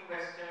asking you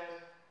questions.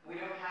 We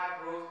don't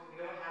have roads, we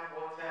don't have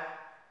water,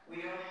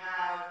 we don't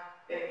have,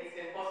 it's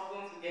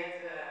impossible to get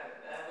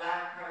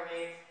land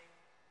permits,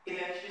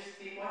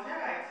 electricity,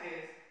 whatever it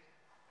is.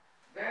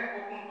 Very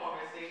open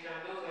conversation,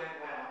 those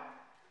went well.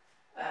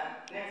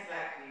 Next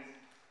slide, please.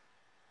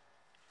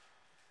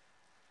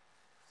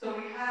 So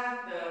we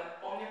have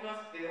the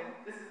omnibus bill.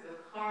 This is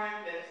the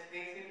current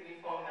legislative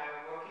reform that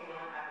we're working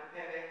on at the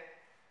PEDEC.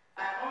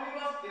 An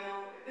omnibus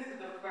bill, this is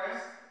the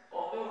first,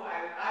 although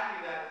I would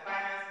argue that the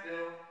finance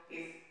bill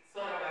is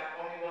sort of an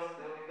omnibus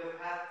bill because it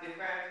has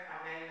different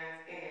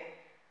amendments in it.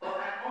 But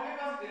an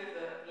omnibus bill is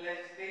a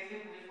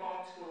legislative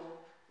reform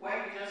tool where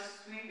you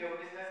just sweep your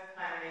business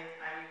climate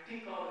and you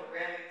pick all the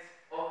relics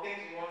or things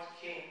you want to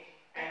change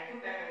and put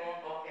them in one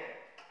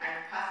bucket and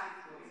pass it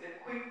through. It's a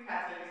quick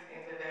catalyst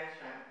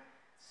intervention.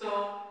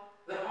 So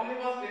the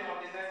omnibus bill on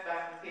business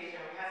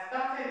facilitation, we had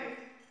started it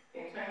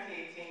in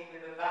 2018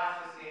 with the Bar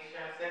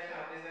Association, section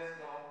of business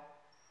law,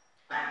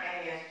 and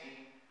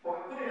NESG. But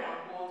we put it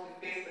on hold to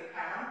face the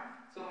camera.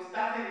 So we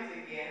started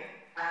it again,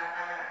 and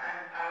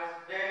I was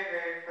very,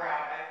 very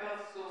proud. I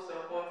felt so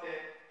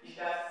supported. You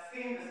should have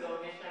seen the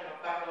submission of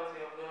Faculty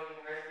of Law,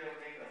 University of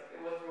Lagos. It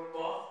was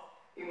robust,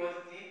 it was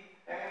deep.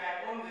 I mean, I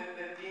owned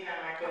the dean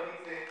and my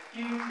colleagues a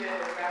huge debt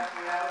of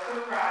gratitude. I was so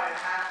proud and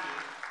happy,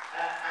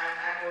 and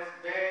it was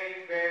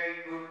very,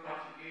 very good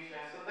contribution.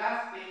 So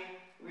that's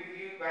being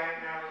reviewed right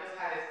now. We just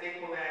had a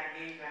stakeholder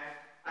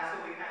engagement, and so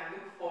we can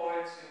look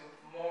forward to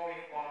more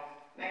reforms.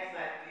 Next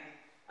slide, please.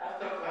 I'll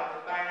talk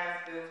about the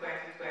Finance Bill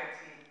 2020.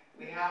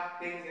 We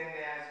have things in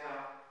there as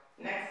well.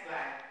 Next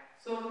slide.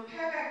 So the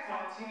PEDEC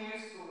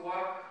continues to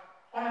work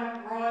on a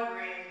broad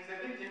range. It's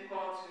a bit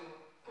difficult to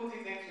put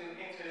it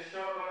into the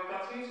short, but we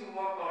continue to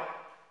work on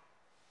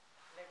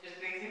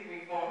legislative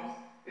reforms.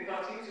 We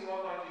continue to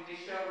work on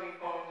judicial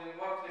reforms. We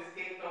work with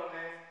state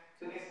governments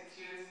to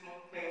institute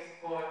smooth claims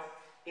courts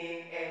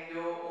in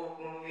Edo,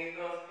 Ogun,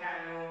 Lagos,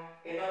 Kano,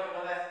 a lot of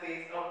other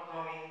states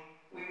upcoming.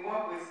 We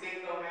work with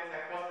state governments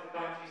across the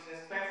country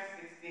since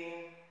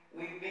 2016.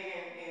 We've been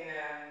in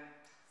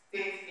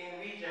states,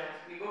 in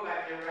regions. We go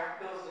by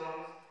geographical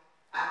zones.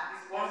 At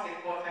least once a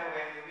quarter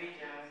we're in the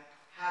regions,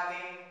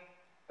 having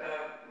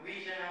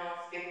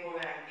regional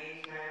stakeholder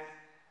engagements,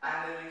 and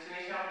the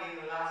literation being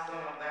the last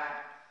one of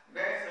that.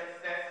 Very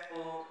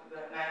successful.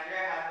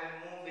 Nigeria has been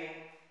moving.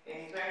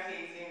 In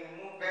 2018, we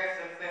moved very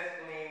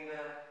successfully in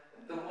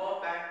the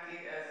World Bank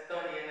did a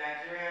study, a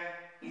Nigerian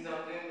ease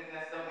of doing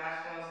business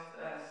subnational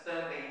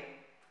survey,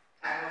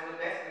 and it was the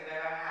best we've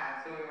ever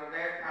had. So we were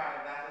very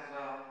proud of that as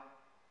well.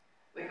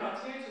 We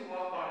continue to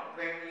work on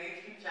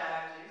regulatory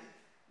challenges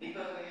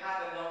because we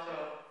have a lot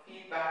of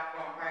feedback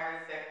from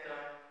private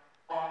sector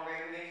on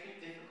regulatory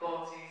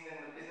difficulties in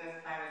the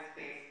business climate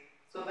space.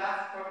 So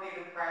that's probably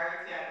the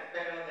priority at the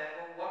federal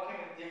level, working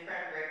with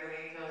different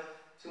regulators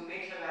to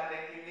make sure that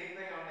they're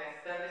delivering on their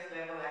service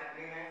level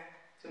agreements,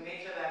 to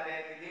make sure that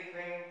they're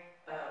delivering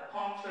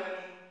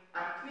punctually,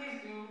 and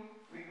please do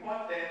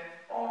report them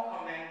or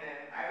commend them.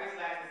 I always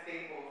like to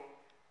say both.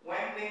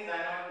 When things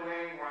are not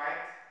going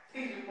right,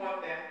 please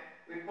report them.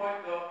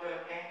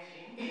 Report.gov.ng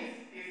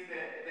is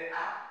the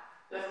app.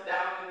 Just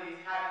download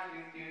it, have it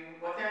with you.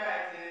 Whatever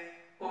it is,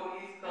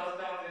 police,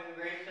 customs,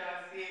 immigration,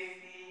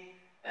 CAC,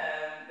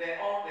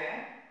 they're all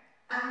there.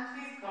 And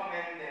please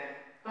commend them,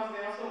 because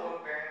they also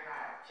work very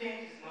hard.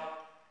 Change is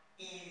not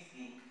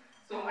easy.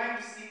 So when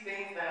you see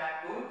things that are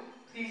good,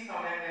 please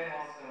commend them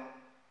also.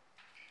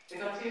 We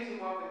continue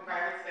to work with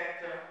private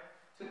sector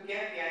to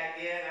get the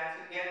ideas and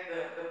to get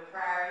the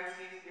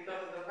priorities, because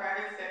it's the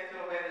private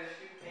sector where the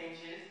shoe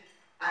pinches.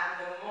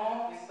 And the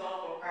more we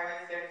solve for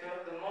private sector,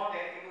 the more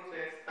they're able to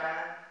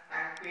expand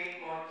and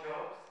create more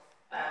jobs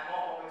and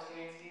more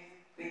opportunities.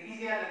 The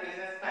easier the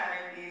business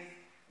climate is,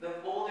 the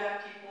bolder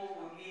people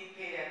will leave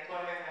paid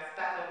employment and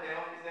start up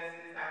their own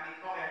businesses and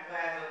become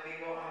employers of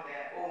labor on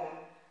their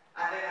own.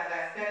 And then, as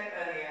I said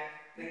earlier,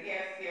 the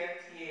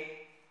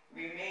EFCFTA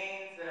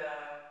remains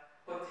a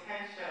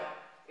potential,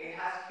 a it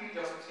has huge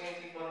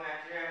opportunity for the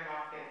Nigerian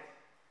market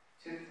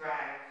to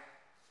thrive.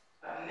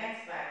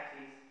 Next slide,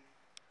 please.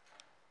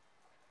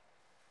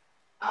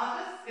 I'll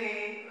just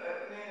say,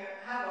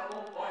 have a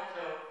whole bunch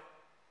of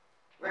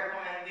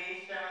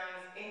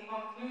recommendations. In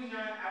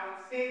conclusion, I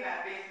would say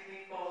that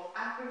basically for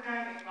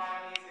African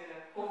economies in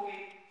a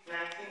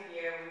COVID-19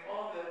 year, with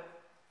all the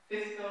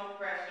fiscal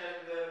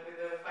pressures, with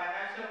the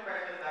financial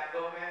pressures that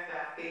governments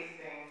are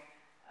facing,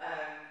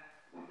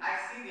 I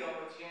see the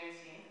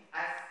opportunity.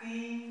 I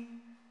see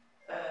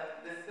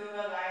the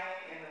silver lining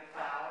in the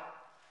cloud.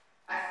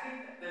 I see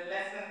the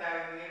lessons that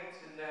we've been able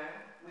to learn.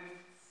 We've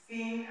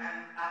seen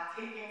and are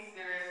taking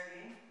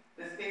seriously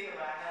the state of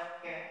our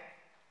healthcare.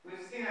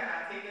 We've seen and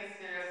are taking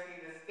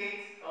seriously the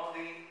state of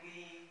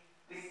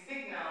the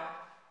signal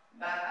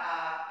that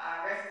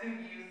our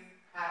restive youth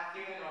have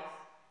given us.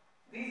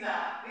 These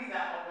are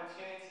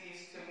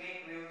opportunities to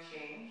make real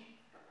change,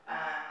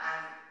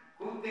 and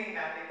good thing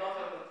that a lot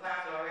of the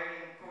plans are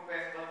already in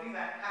progress, but these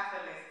are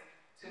catalysts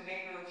to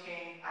make real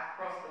change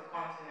across the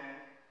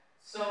continent.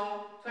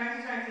 So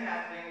 2020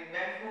 has been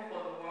eventful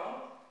for the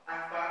world and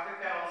for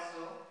Africa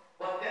also,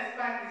 but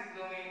despite this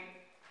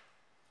gloomy,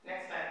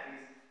 next slide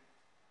please.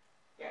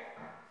 Yeah.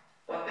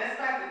 But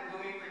despite the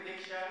gloomy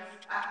predictions,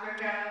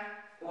 Africa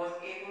was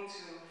able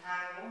to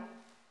handle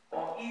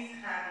or is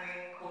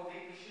handling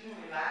COVID. We shouldn't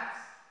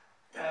relax.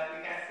 We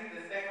can see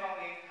the second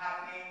wave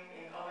happening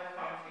in other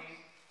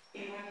countries.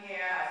 Even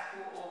here, as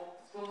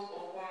schools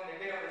open, a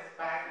bit of a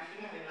spike. We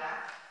shouldn't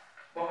relax,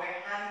 but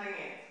we're handling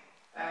it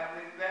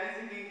with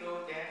relatively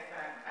low deaths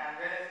and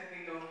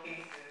relatively low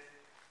cases.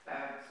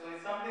 So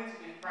it's something to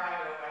be proud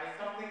of, and it's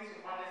something to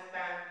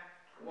understand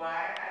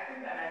why. I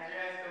think that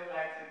Nigerians don't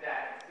like to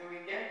die, so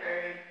we get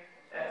very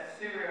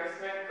serious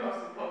when it comes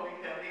to public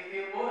health.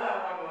 The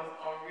Ebola one was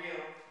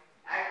unreal.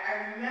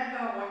 I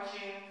remember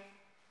watching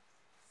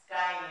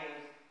Sky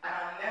News, and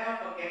I'll never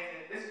forget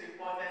it. This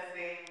reporter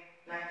saying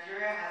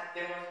Nigeria has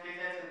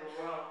demonstrated to the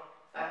world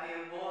that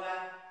the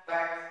Ebola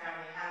virus can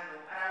be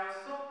handled. And I was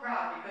so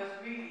proud because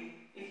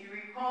really, if you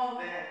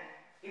recall then,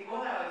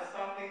 Ebola was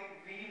something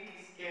really,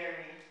 really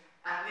scary.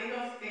 And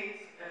Lagos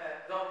State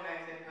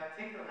government in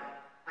particular,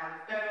 and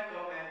the federal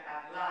government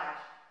at large,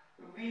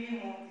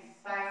 really moved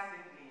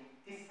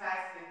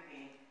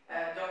decisively.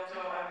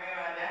 Dr.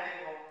 Amira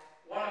Adadebo,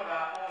 one of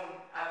our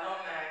own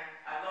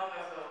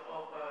alumnus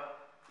of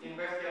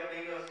University of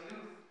Lagos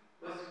Youth,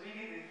 was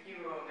really the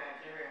hero of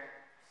Nigeria.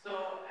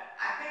 So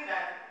I think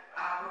that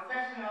our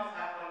professionals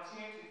have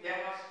continued to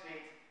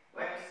demonstrate,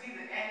 when you see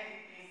the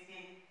NDPC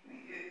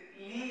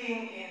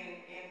leading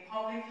in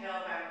public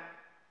health and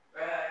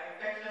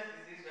infectious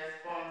disease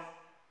response,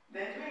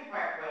 they're doing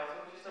quite well, so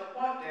we should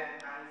support them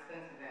and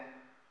listen to them.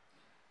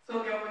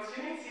 So the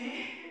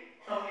opportunity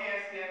of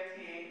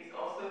AFCFTA is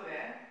also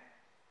there.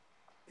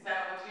 It's an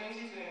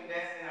opportunity to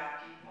invest in our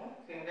people,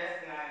 to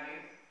invest in our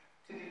youth,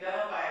 to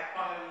develop our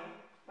economy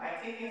by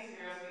taking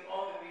seriously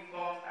all the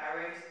reforms I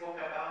already spoke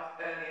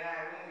about earlier.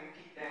 I won't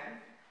repeat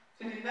them.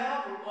 To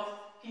develop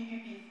robust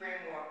PPP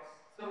frameworks,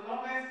 so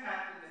governments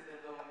can't do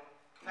this alone.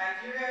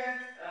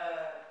 Nigeria's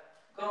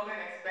government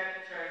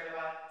expenditure is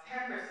about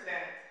 10%,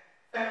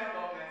 federal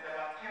government is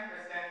about 10%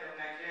 of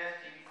Nigeria's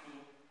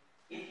GDP.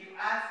 If you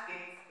add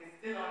states, it's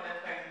still under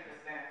 20%.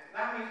 So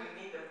that means we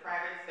need the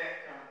private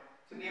sector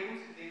to be able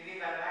to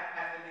deliver that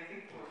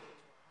catalytic push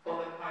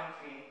for the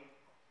country.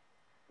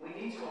 We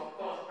need to, of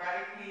course,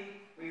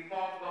 radically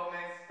reform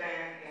government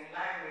spend in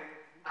line with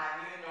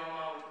our new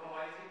normal with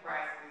commodity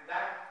prices.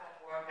 That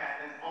work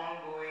has been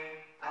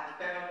ongoing at the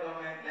federal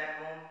government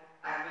level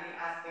and really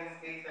asking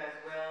states as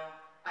well.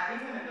 And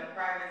even in the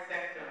private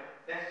sector,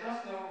 there's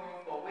just no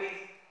room for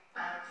waste.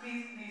 And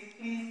please, please,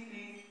 please,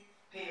 please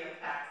pay your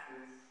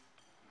taxes.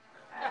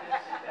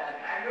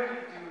 I know you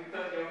do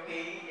because you're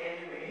paying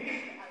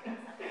anyway.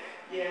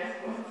 Yes,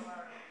 but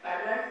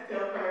I'd like to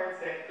tell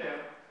private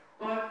sector.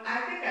 But I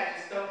think I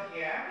should stop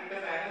here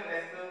because I know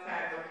there's still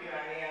time for Q&A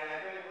and I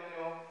don't even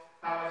know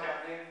how much I'm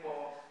doing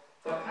for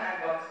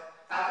time. But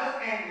I'll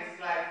just end with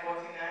slide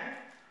 49.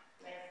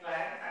 Next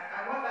slide.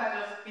 And what that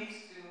just speaks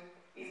to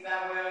is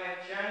that we're on a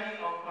journey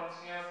of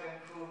continuous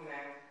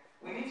improvement.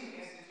 We need to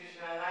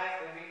institutionalize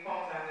the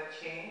reforms and the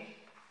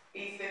change.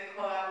 It's a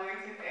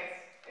collaborative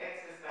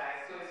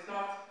exercise, so it's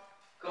not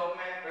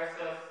government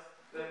versus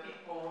the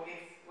people.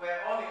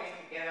 We're all in it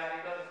together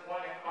because it's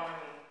one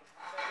economy.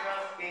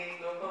 Federal, state,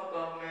 local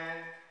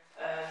government,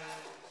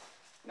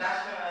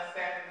 National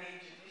Assembly,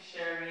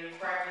 judiciary,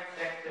 private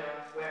sector,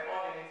 we're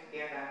all in it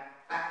together.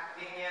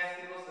 Academia,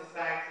 civil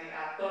society,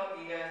 our thought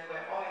leaders,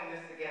 we're all in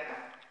this together.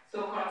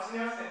 So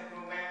continuous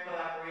improvement,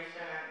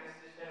 collaboration, and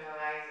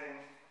institutionalizing.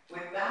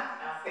 With that,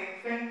 I'll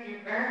say thank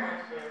you very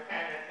much for your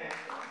kind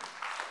attention.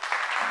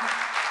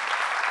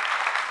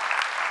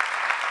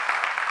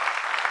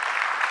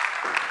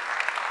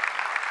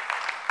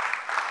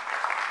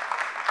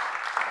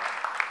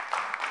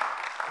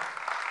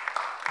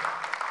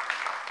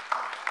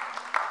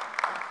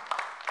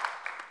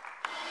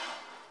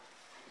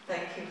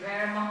 Thank you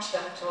very much,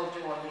 Dr.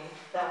 Oduwole.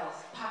 That was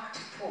packed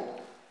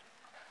full.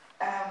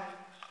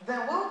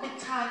 There will be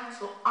time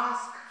to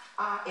ask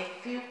are a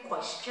few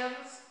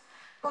questions,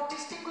 but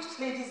distinguished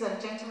ladies and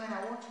gentlemen,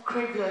 I want to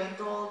crave your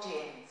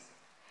indulgence.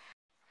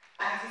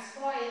 And it is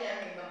 4 a.m.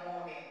 in the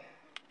morning.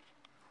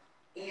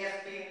 He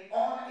has been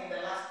on in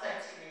the last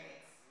 30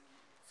 minutes.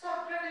 So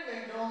I'm craving your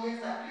indulgence,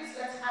 and please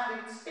let's have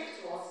him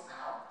speak to us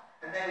now,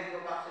 and then we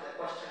go back to the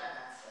question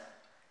and answer.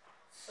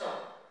 So,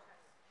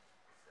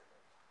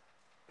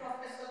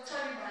 Professor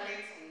Tony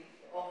Maleti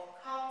of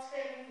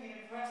Caltech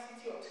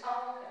University,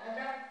 Ottawa,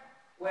 Canada,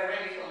 we're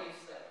ready for you,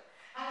 sir.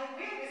 And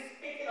we will be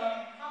speaking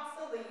on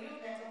enhancing the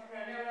youth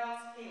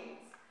entrepreneurial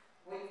skills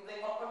with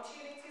the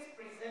opportunities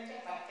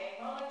presented by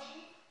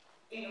technology,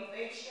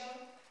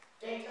 innovation,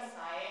 data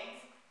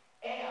science,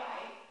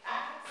 AI,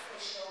 and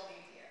social media.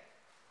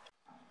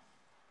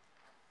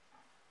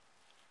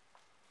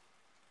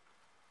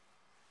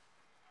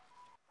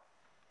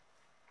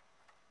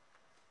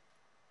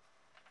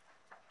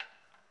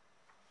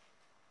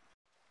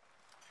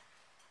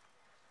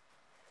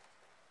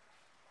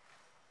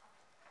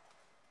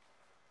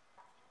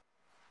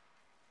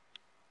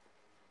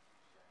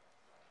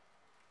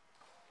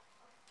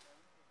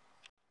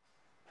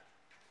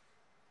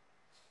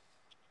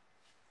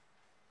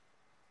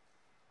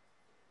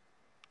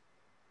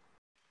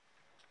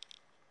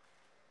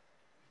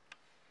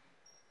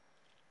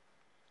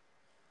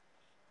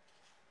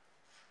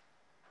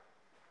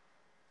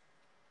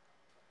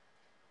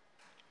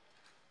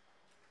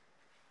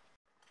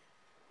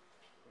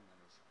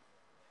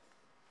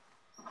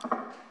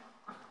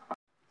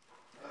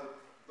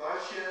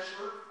 Vice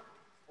Chancellor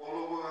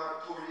Oluwole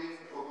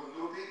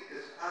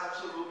is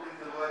absolutely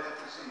delighted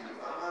to see you.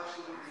 I'm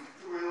absolutely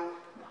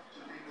thrilled to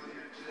be with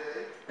you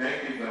today.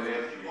 Thank you,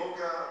 Vanessa.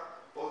 JUMOKE,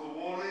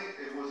 ODUWOLE,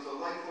 it was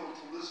delightful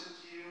to listen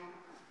to you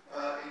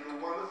in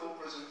your wonderful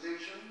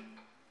presentation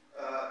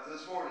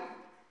this morning.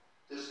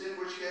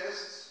 Distinguished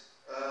guests,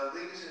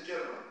 ladies and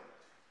gentlemen,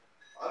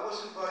 I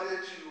was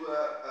invited to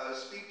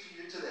speak to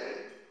you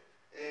today,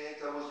 and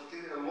I was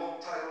given a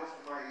long title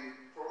for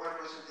my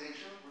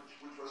presentation,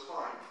 which was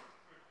fine.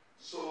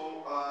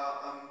 So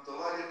I'm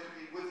delighted to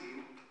be with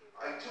you.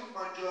 I took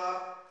my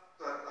job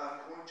that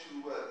I'm going to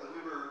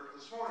deliver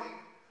this morning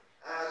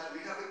as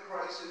we have a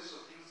crisis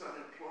of youth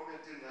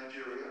unemployment in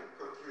Nigeria, a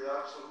country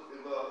I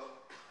absolutely love,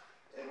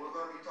 and we're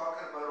going to be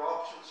talking about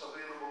options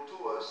available to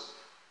us.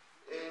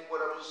 And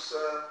what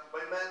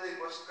my mandate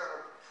was to kind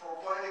of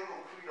provide a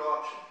concrete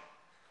option.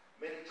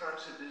 Many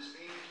times in these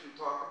meetings we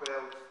talk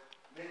about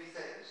many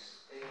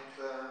things, and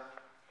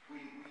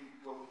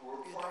what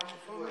we're trying to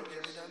do, I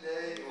guess,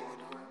 today or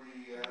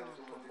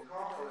during the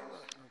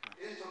conference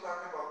is to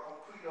talk about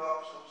concrete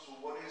options. So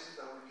what is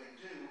it that we can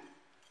do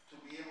to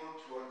be able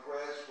to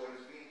address what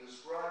is being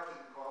described in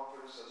the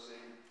conference as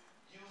a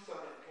youth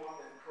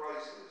unemployment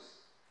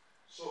crisis?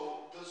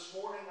 So this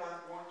morning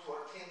I'm going to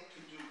attempt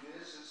to do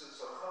this.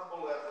 It's a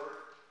humble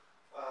effort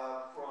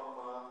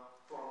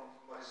from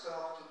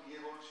myself to be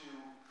able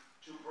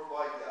to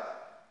provide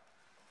that.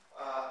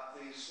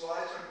 The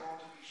slides are going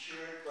to be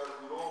shared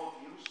with all of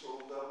you, so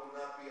that will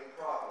not be a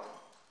problem.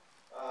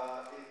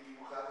 If you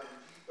have any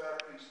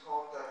feedback, please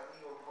contact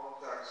me or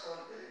contact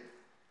Sunday,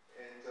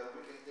 and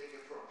we can take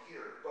it from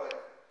here. But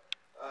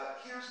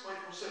here's my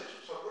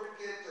position. So I'm going to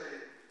get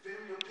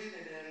very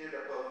opinionated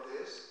about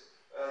this,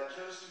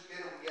 just to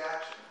get a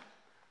reaction.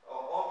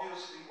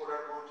 Obviously, what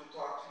I'm going to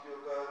talk to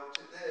you about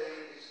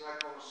today is not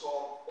going to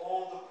solve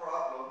all the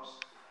problems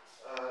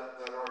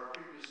that our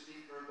previous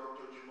speaker,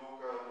 Dr.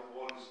 JUMOKE,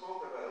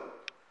 spoke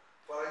about,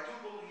 but I do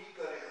believe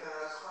that it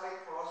has high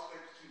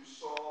prospects to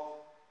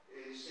solve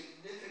a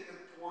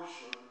significant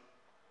portion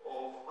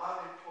of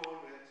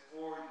unemployment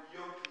for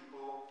young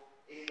people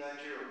in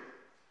Nigeria.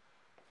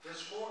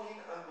 This morning,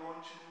 I'm going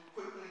to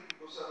quickly,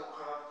 because I don't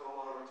have a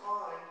lot of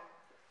time,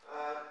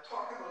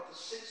 talk about the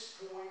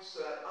 6 points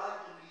that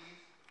I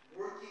believe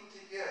working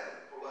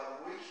together,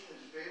 collaboration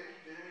is very,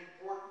 very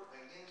important.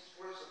 I can't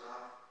stress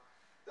enough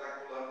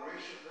that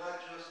collaboration, not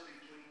just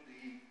between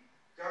the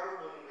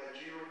government of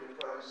Nigeria, the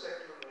private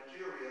sector of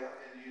Nigeria,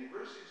 and the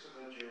universities of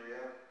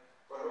Nigeria,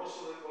 but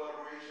also the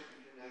collaboration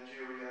between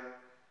Nigeria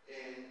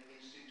and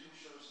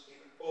institutions in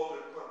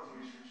other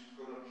countries, which is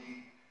going to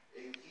be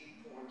a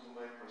key point of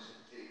my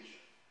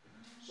presentation.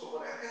 So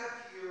what I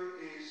have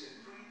here is a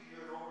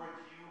preview and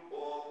overview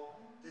of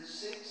the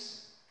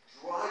 6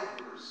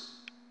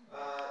 drivers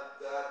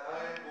that I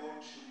am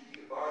going to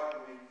be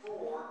arguing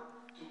for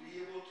to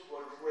be able to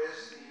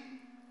address the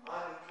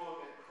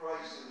unemployment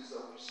crisis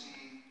that we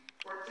see,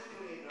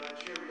 particularly in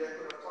Nigeria. I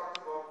could have talked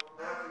about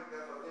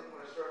Africa, but then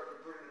when I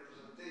started preparing the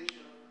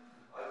presentation,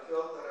 I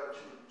felt that I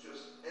should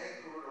just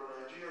anchor it on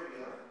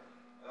Nigeria,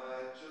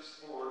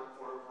 just for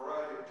a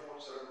variety of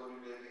points that I'm going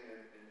to be making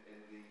in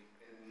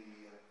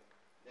the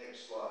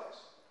next slides.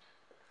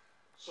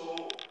 So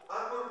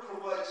I'm going to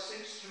provide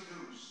 6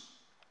 to-dos.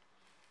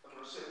 I'm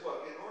going to say,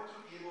 well, in order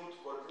to be able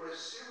to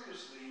address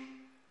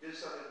seriously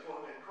this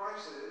unemployment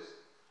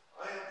crisis,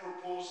 I am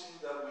proposing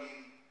that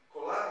we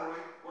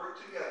collaborate, work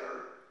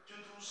together to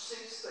do 6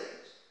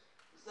 things.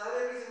 It's not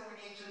everything we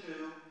need to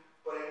do,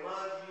 but in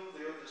my view,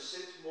 they're the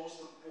 6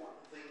 most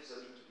important things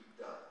that need to be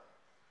done.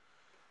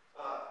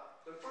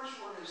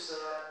 is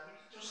we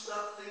just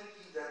stop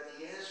thinking that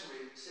the answer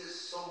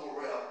exists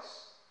somewhere